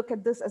need to look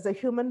at this as a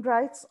human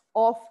rights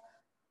of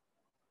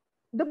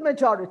the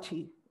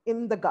majority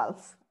in the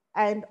Gulf,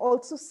 and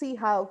also see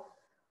how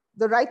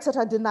the rights that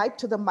are denied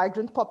to the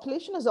migrant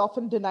population is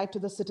often denied to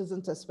the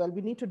citizens as well.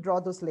 We need to draw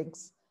those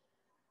links.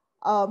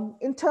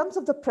 In terms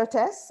of the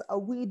protests,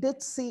 we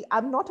did see,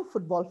 I'm not a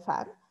football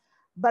fan,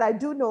 but I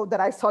do know that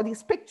I saw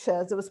these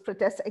pictures. There was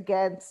protests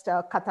against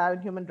Qatar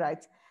and human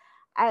rights.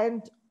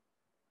 And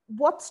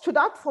what stood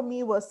out for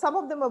me was some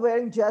of them were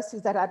wearing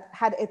jerseys that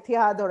had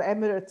Etihad or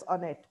Emirates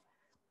on it.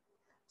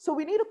 So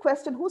we need to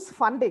question who's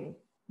funding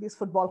these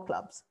football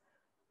clubs.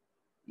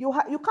 You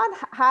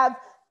can't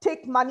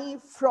take money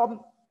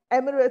from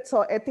Emirates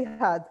or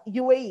Etihad,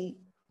 UAE,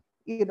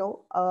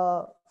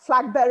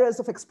 flag bearers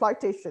of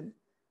exploitation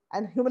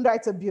and human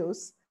rights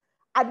abuse,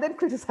 and then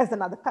criticize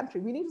another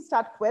country. We need to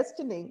start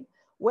questioning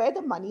where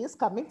the money is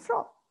coming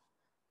from.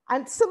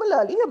 And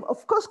similarly,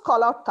 of course,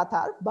 call out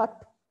Qatar,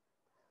 but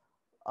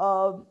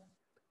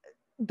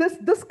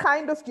this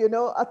kind of,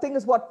 a thing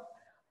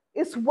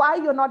is why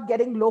you're not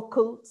getting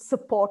local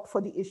support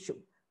for the issue,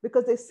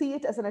 because they see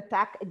it as an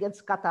attack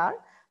against Qatar.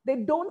 They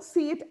don't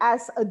see it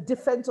as a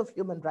defense of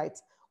human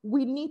rights.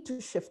 We need to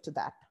shift to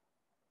that.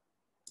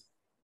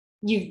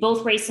 You've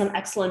both raised some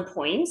excellent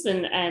points,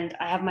 and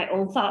I have my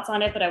own thoughts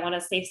on it, but I want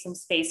to save some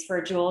space for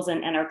Jules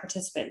and our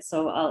participants.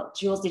 So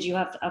Jules, did you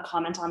have a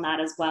comment on that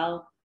as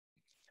well?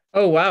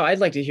 Oh, wow. I'd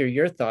like to hear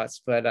your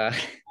thoughts, but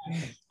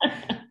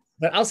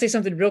but I'll say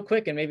something real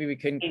quick, and maybe we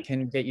can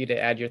get you to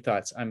add your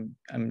thoughts. I'm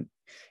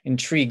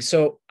intrigued.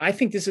 So I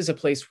think this is a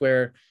place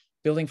where,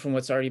 building from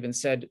what's already been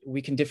said,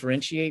 we can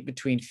differentiate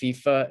between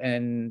FIFA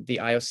and the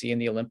IOC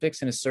and the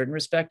Olympics in a certain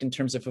respect, in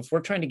terms of if we're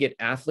trying to get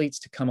athletes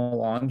to come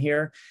along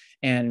here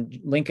and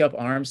link up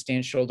arms,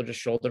 stand shoulder to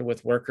shoulder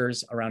with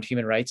workers around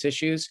human rights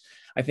issues,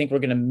 I think we're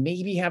going to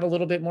maybe have a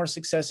little bit more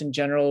success in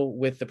general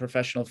with the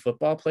professional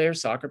football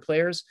players, soccer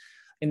players,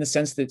 in the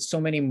sense that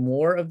so many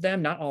more of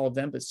them, not all of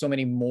them, but so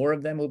many more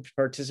of them who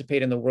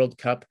participate in the World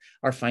Cup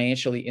are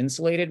financially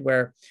insulated,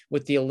 where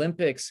with the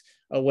Olympics,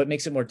 what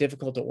makes it more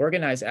difficult to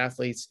organize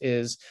athletes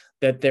is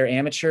that they're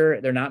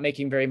amateur, they're not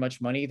making very much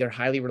money, they're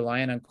highly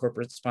reliant on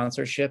corporate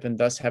sponsorship, and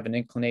thus have an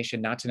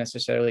inclination not to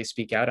necessarily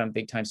speak out on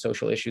big time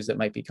social issues that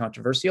might be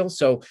controversial.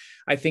 So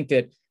I think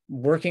that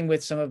working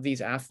with some of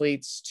these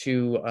athletes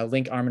to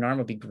link arm in arm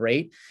would be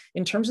great.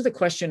 In terms of the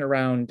question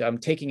around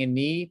taking a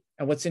knee,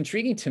 and what's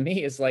intriguing to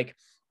me is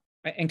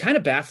and kind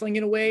of baffling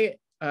in a way,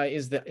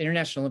 is the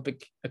International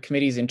Olympic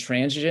Committee's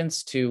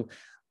intransigence to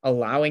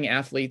allowing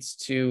athletes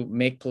to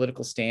make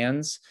political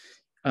stands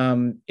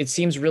it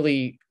seems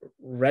really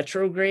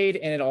retrograde,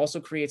 and it also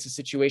creates a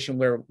situation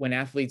where when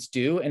athletes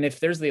do, and if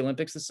there's the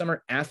Olympics this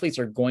summer, athletes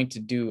are going to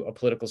do a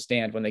political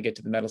stand when they get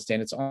to the medal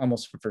stand. It's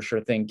almost for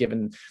sure thing,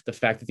 given the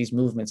fact that these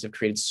movements have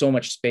created so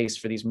much space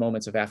for these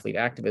moments of athlete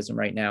activism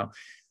right now.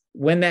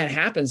 When that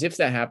happens, if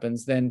that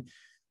happens, then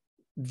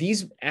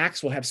these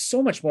acts will have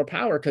so much more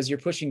power because you're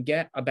pushing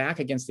back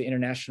against the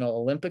International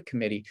Olympic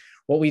Committee.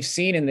 What we've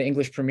seen in the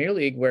English Premier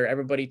League, where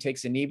everybody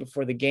takes a knee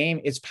before the game,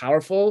 it's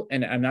powerful.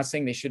 And I'm not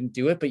saying they shouldn't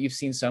do it, but you've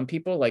seen some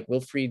people like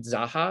Wilfried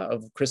Zaha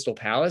of Crystal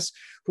Palace,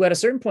 who at a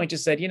certain point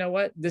just said, you know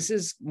what, this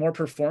is more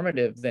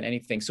performative than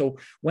anything. So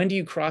when do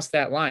you cross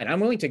that line?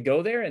 I'm willing to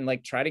go there and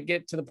like try to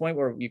get to the point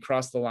where you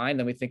cross the line,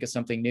 then we think of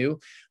something new.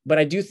 But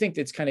I do think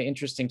it's kind of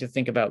interesting to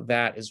think about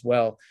that as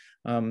well.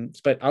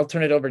 But I'll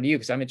turn it over to you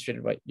because I'm interested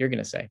in what you're going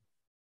to say.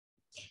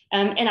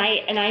 And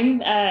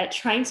I'm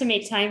trying to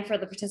make time for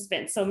the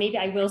participants, so maybe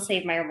I will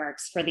save my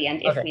remarks for the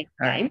end if we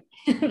have time.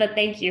 Right. But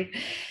thank you.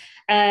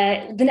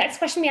 The next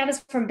question we have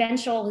is from Ben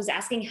Scholl, who's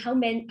asking how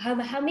may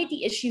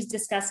the issues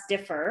discussed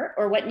differ,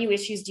 or what new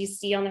issues do you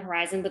see on the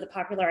horizon with the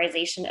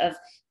popularization of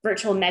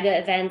virtual mega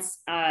events,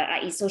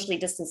 i.e. socially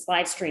distanced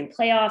live stream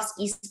playoffs,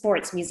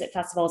 esports, music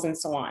festivals, and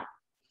so on?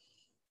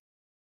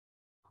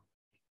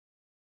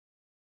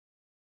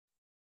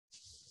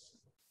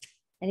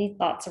 Any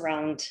thoughts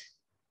around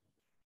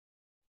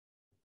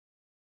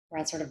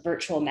sort of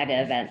virtual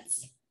mega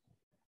events?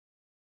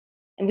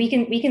 And we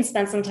can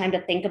spend some time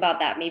to think about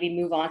that, maybe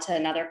move on to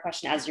another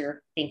question as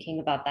you're thinking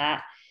about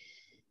that.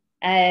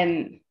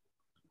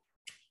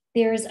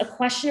 There's a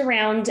question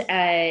around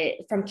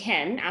from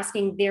Ken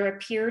asking, there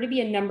appear to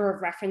be a number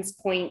of reference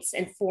points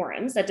and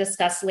forums that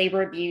discuss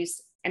labor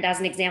abuse, and as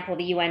an example,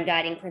 the UN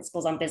Guiding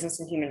Principles on Business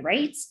and Human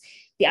Rights,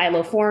 the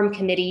ILO Forum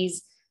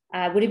committees.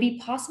 Would it be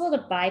possible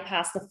to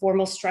bypass the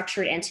formal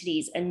structured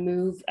entities and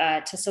move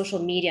to social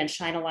media and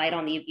shine a light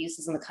on the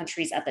abuses in the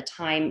countries at the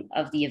time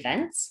of the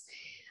events?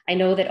 I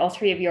know that all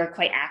three of you are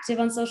quite active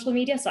on social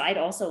media, so I'd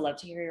also love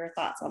to hear your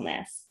thoughts on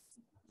this.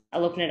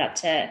 I'll open it up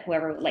to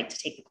whoever would like to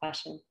take the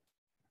question.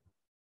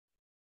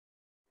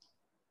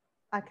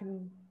 I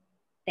can.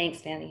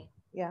 Thanks, Danny.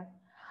 Yeah.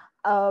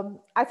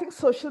 I think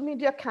social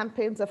media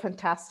campaigns are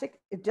fantastic.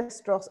 It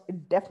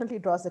definitely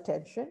draws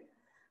attention.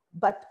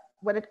 But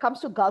when it comes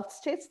to Gulf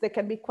states, they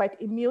can be quite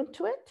immune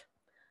to it.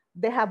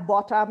 They have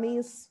bot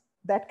armies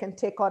that can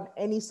take on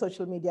any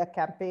social media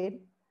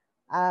campaign.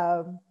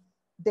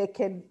 They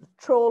can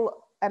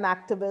troll an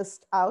activist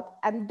out.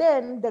 And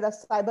then there are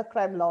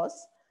cybercrime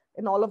laws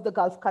in all of the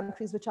Gulf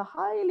countries, which are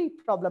highly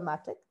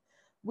problematic.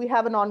 We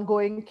have an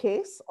ongoing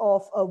case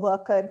of a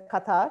worker in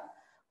Qatar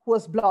who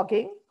was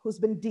blogging, who's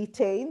been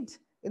detained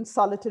in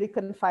solitary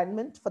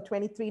confinement for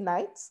 23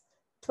 nights,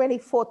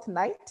 24th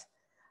night.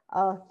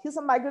 He's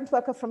a migrant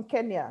worker from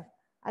Kenya,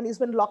 and he's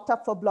been locked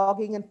up for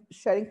blogging and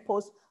sharing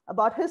posts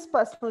about his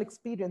personal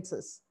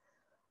experiences.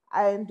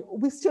 And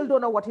we still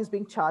don't know what he's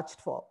being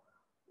charged for.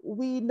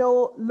 We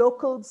know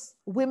locals,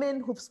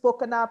 women who've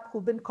spoken up,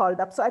 who've been called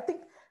up. So I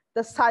think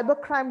the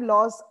cybercrime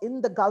laws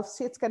in the Gulf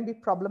states can be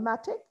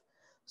problematic.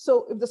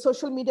 So if the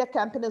social media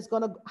campaign is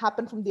going to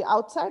happen from the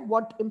outside,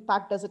 what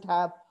impact does it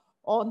have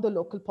on the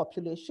local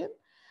population?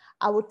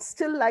 I would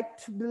still like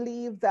to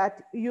believe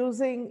that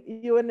using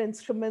UN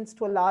instruments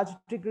to a large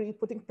degree,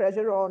 putting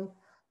pressure on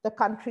the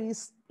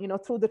countries,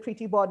 through the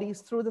treaty bodies,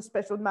 through the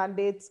special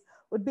mandates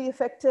would be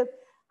effective.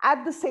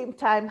 At the same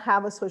time,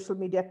 have a social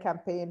media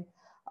campaign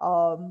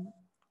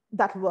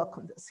that will work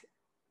on this.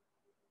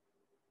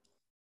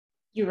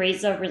 You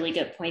raised a really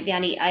good point,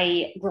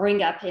 Vianney.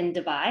 Growing up in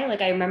Dubai,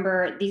 I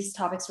remember these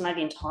topics were not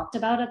being talked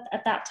about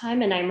at that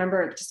time. And I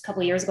remember just a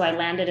couple of years ago, I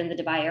landed in the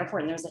Dubai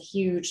airport and there was a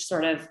huge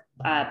sort of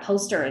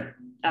poster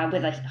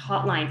with a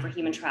hotline for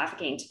human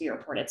trafficking to be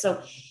reported.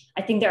 So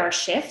I think there are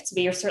shifts,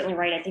 but you're certainly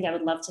right. I think I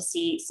would love to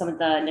see some of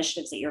the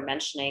initiatives that you're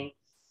mentioning.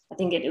 I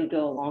think it would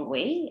go a long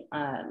way.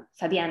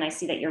 Fabienne, I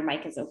see that your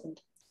mic is opened.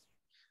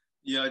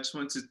 Yeah, I just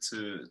wanted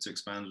to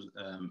expand,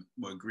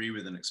 agree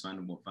with and expand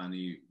on what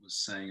Vanny was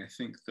saying. I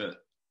think that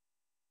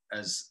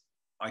as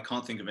I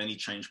can't think of any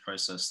change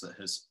process that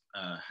has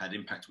had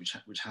impact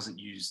which hasn't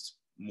used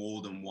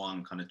more than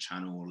one kind of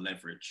channel or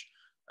leverage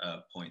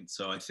point.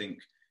 So I think,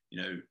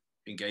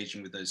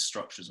 engaging with those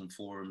structures and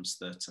forums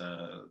that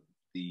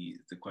the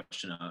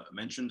questioner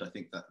mentioned, I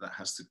think that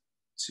has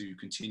to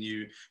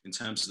continue. In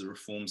terms of the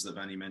reforms that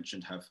Vanny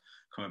mentioned have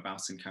come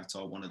about in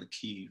Qatar, one of the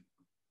key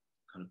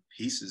kind of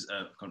pieces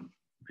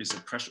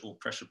of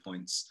pressure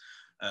points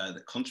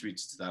that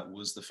contributed to that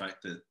was the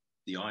fact that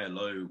the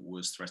ILO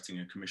was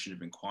threatening a commission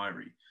of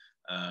inquiry.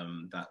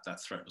 That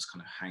threat was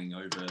kind of hanging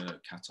over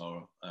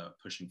Qatar,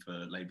 pushing for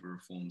labour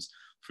reforms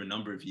for a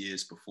number of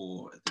years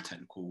before the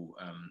technical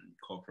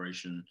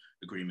cooperation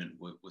agreement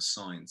was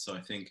signed. So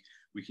I think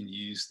we can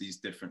use these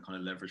different kind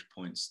of leverage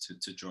points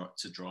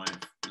to drive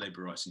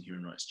labour rights and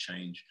human rights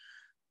change.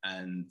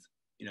 And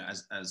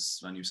as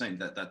Vanny was saying,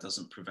 that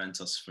doesn't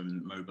prevent us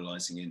from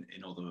mobilizing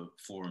in other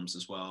forums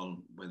as well,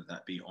 whether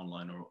that be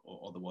online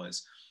or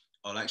otherwise.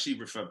 I'll actually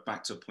refer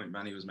back to a point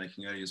Vanny was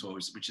making earlier as well,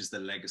 which is the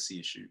legacy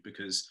issue,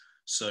 because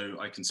So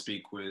I can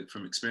speak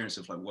from experience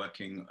of like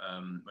working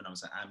when I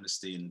was at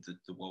Amnesty in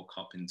the World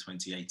Cup in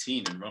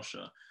 2018 in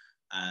Russia,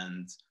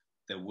 and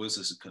there was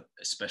a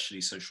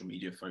especially social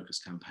media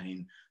focused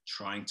campaign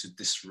trying to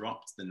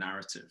disrupt the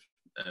narrative,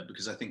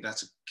 because I think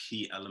that's a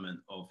key element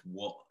of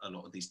what a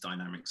lot of these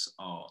dynamics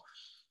are.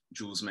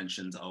 Jules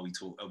mentioned, are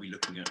we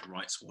looking at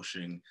rights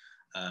washing?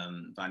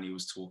 Vanya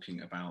was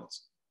talking about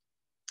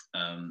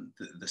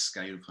the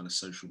scale of kind of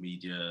social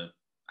media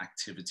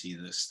activity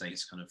that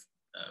states kind of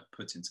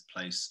put into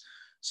place.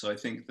 So I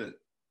think that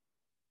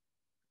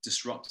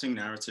disrupting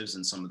narratives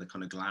and some of the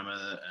kind of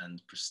glamour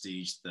and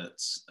prestige that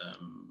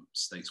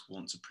states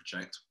want to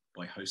project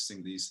by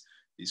hosting these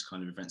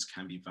kind of events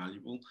can be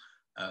valuable.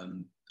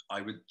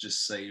 I would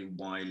just say,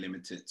 why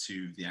limit it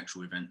to the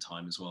actual event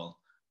time as well?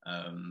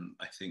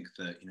 I think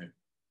that, you know,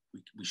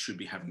 we should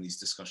be having these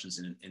discussions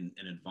in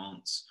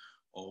advance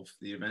of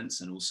the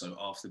events and also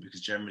after,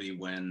 because generally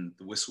when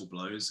the whistle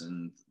blows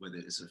and whether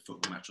it's a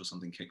football match or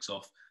something kicks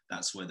off,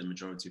 that's where the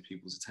majority of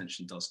people's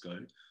attention does go.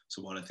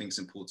 So what I think is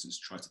important is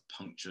try to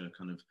puncture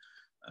kind of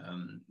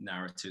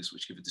narratives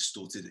which give a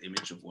distorted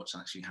image of what's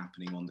actually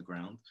happening on the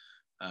ground.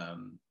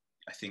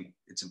 I think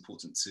it's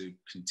important to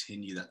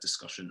continue that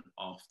discussion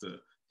after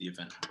the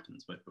event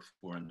happens, both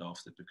before and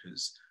after,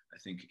 because I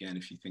think, again,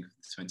 if you think of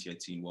the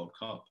 2018 World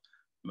Cup,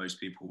 most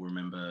people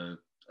remember,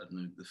 I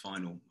don't know, the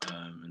final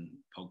and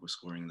Pogba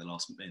scoring in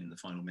the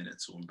final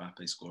minutes, or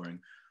Mbappe scoring,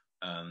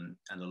 and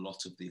a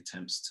lot of the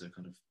attempts to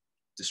kind of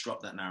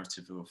disrupt that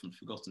narrative are often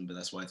forgotten. But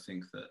that's why I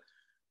think that,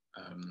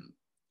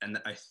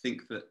 and I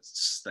think that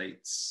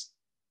states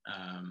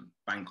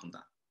bank on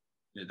that.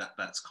 You know,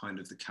 that's kind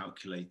of the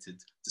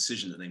calculated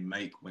decision that they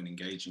make when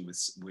engaging with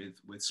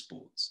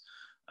sports,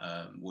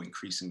 or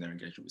increasing their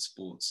engagement with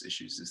sports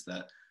issues, is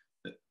that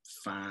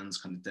fans'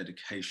 kind of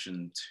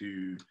dedication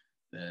to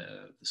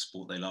the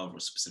sport they love, or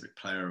a specific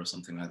player or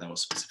something like that, or a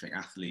specific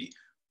athlete,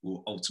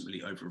 will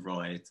ultimately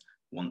override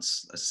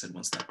once, as I said,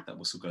 once that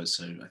whistle goes.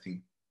 So I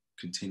think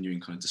continuing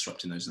kind of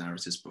disrupting those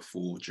narratives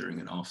before, during,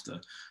 and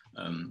after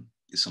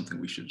is something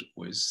we should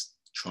always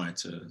try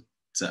to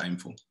aim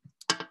for.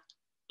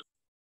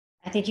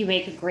 I think you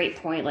make a great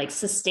point, like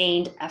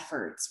sustained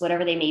efforts,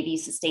 whatever they may be,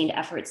 sustained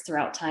efforts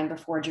throughout time,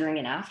 before, during,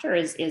 and after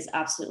is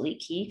absolutely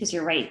key, because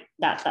you're right,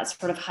 that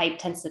sort of hype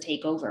tends to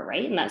take over,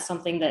 right? And that's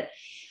something that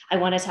I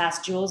wanted to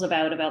ask Jules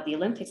about the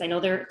Olympics. I know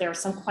there are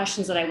some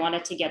questions that I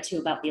wanted to get to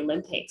about the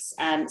Olympics,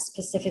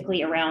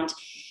 specifically around,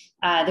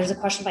 there's a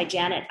question by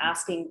Janet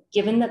asking,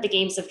 given that the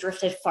games have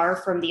drifted far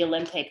from the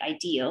Olympic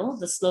ideal,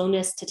 the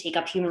slowness to take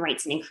up human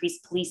rights and increase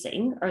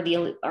policing, are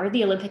the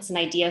Olympics an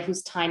idea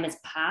whose time has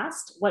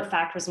passed? What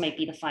factors might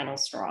be the final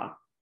straw?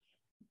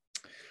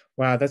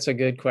 Wow, that's a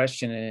good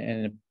question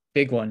and a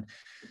big one.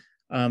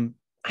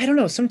 I don't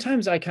know.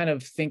 Sometimes I kind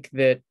of think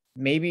that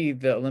maybe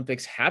the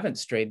Olympics haven't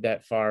strayed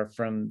that far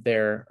from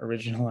their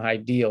original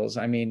ideals.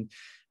 I mean,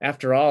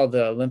 after all,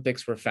 the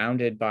Olympics were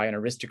founded by an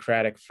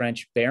aristocratic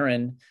French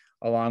baron,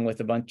 along with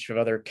a bunch of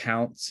other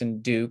counts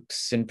and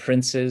dukes and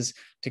princes,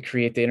 to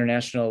create the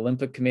International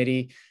Olympic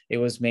Committee. It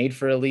was made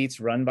for elites,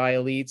 run by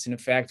elites. And in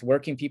fact,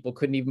 working people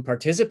couldn't even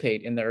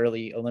participate in the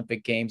early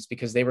Olympic Games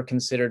because they were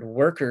considered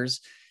workers.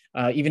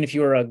 Even if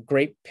you were a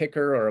grape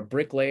picker or a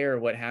bricklayer or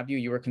what have you,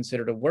 you were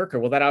considered a worker.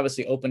 Well, that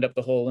obviously opened up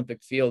the whole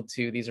Olympic field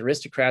to these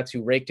aristocrats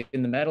who raked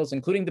in the medals,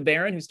 including the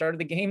Baron who started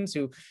the games,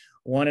 who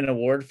won an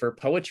award for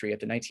poetry at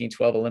the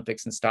 1912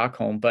 Olympics in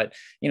Stockholm. But,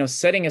 you know,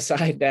 setting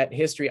aside that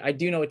history, I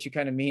do know what you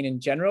kind of mean in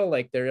general.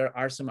 Like, there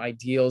are some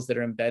ideals that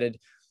are embedded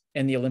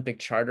in the Olympic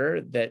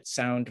Charter that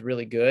sound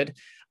really good.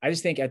 I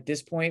just think at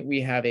this point,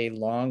 we have a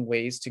long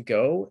ways to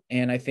go.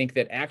 And I think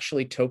that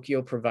actually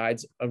Tokyo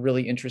provides a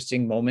really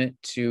interesting moment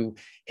to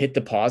hit the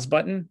pause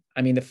button.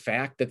 I mean, the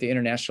fact that the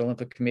International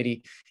Olympic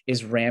Committee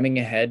is ramming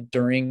ahead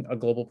during a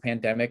global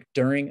pandemic,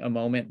 during a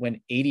moment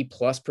when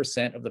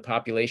 80+% of the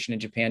population in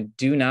Japan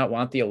do not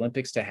want the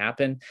Olympics to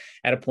happen,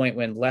 at a point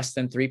when less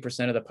than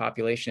 3% of the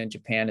population in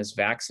Japan is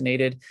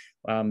vaccinated,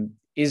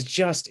 is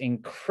just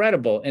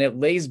incredible. And it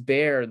lays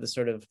bare the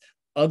sort of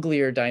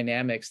uglier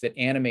dynamics that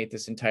animate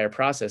this entire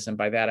process. And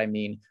by that, I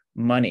mean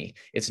money.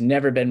 It's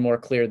never been more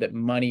clear that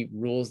money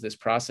rules this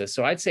process.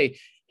 So I'd say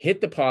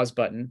hit the pause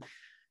button,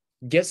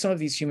 get some of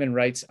these human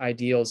rights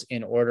ideals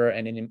in order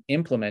and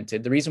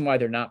implemented. The reason why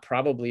they're not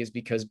probably is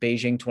because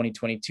Beijing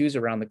 2022 is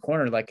around the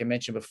corner, like I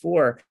mentioned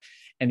before.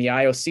 And the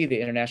IOC, the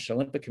International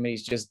Olympic Committee,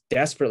 is just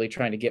desperately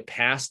trying to get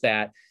past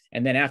that.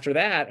 And then after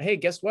that, hey,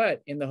 guess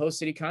what? In the host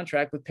city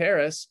contract with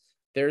Paris,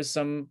 there's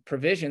some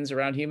provisions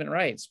around human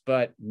rights,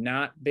 but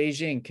not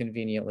Beijing,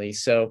 conveniently.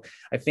 So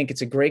I think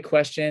it's a great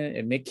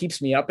question. It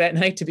keeps me up at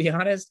night, to be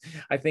honest.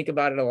 I think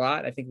about it a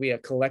lot. I think we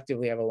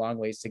collectively have a long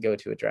ways to go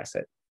to address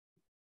it.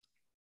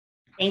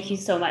 Thank you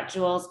so much,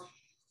 Jules.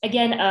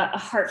 Again, a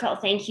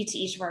heartfelt thank you to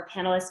each of our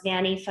panelists,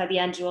 Vanny,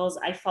 Fabienne, Jules.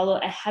 I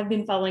have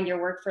been following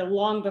your work for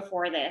long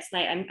before this,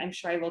 and I'm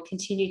sure I will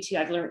continue to.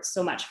 I've learned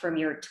so much from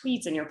your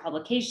tweets and your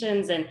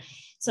publications, and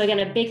So again,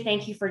 a big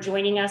thank you for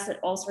joining us at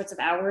all sorts of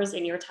hours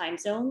in your time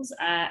zones.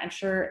 I'm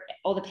sure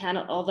all the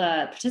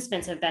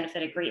participants have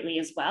benefited greatly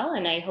as well.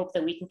 And I hope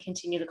that we can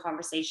continue the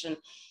conversation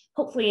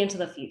hopefully into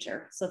the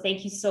future. So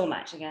thank you so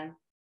much again.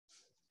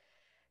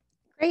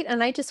 Great,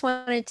 and I just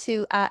wanted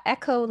to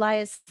echo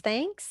Laya's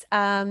thanks.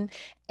 I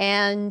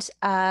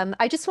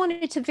just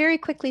wanted to very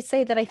quickly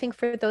say that I think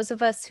for those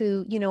of us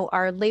who,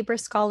 are labor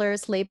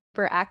scholars, labor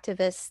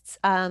activists,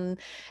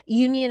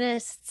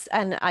 unionists,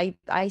 and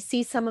I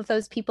see some of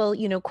those people,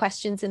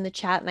 questions in the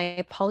chat, and I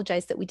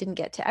apologize that we didn't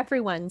get to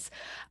everyone's.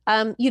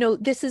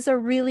 This is a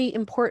really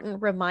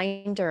important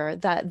reminder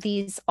that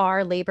these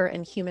are labor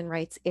and human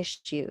rights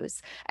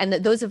issues, and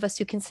that those of us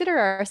who consider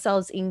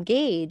ourselves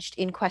engaged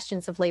in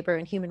questions of labor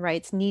and human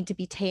rights need to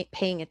be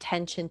paying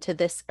attention to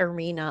this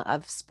arena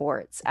of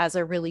sports as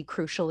a really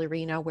crucial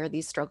arena where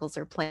these struggles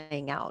are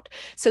playing out.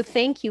 So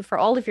thank you for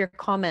all of your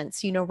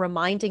comments,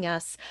 reminding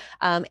us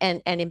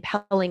and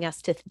impelling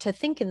us to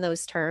think in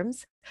those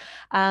terms.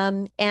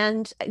 With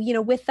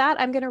that,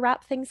 I'm going to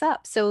wrap things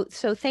up. So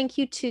thank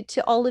you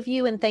to all of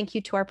you, and thank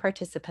you to our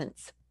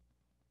participants.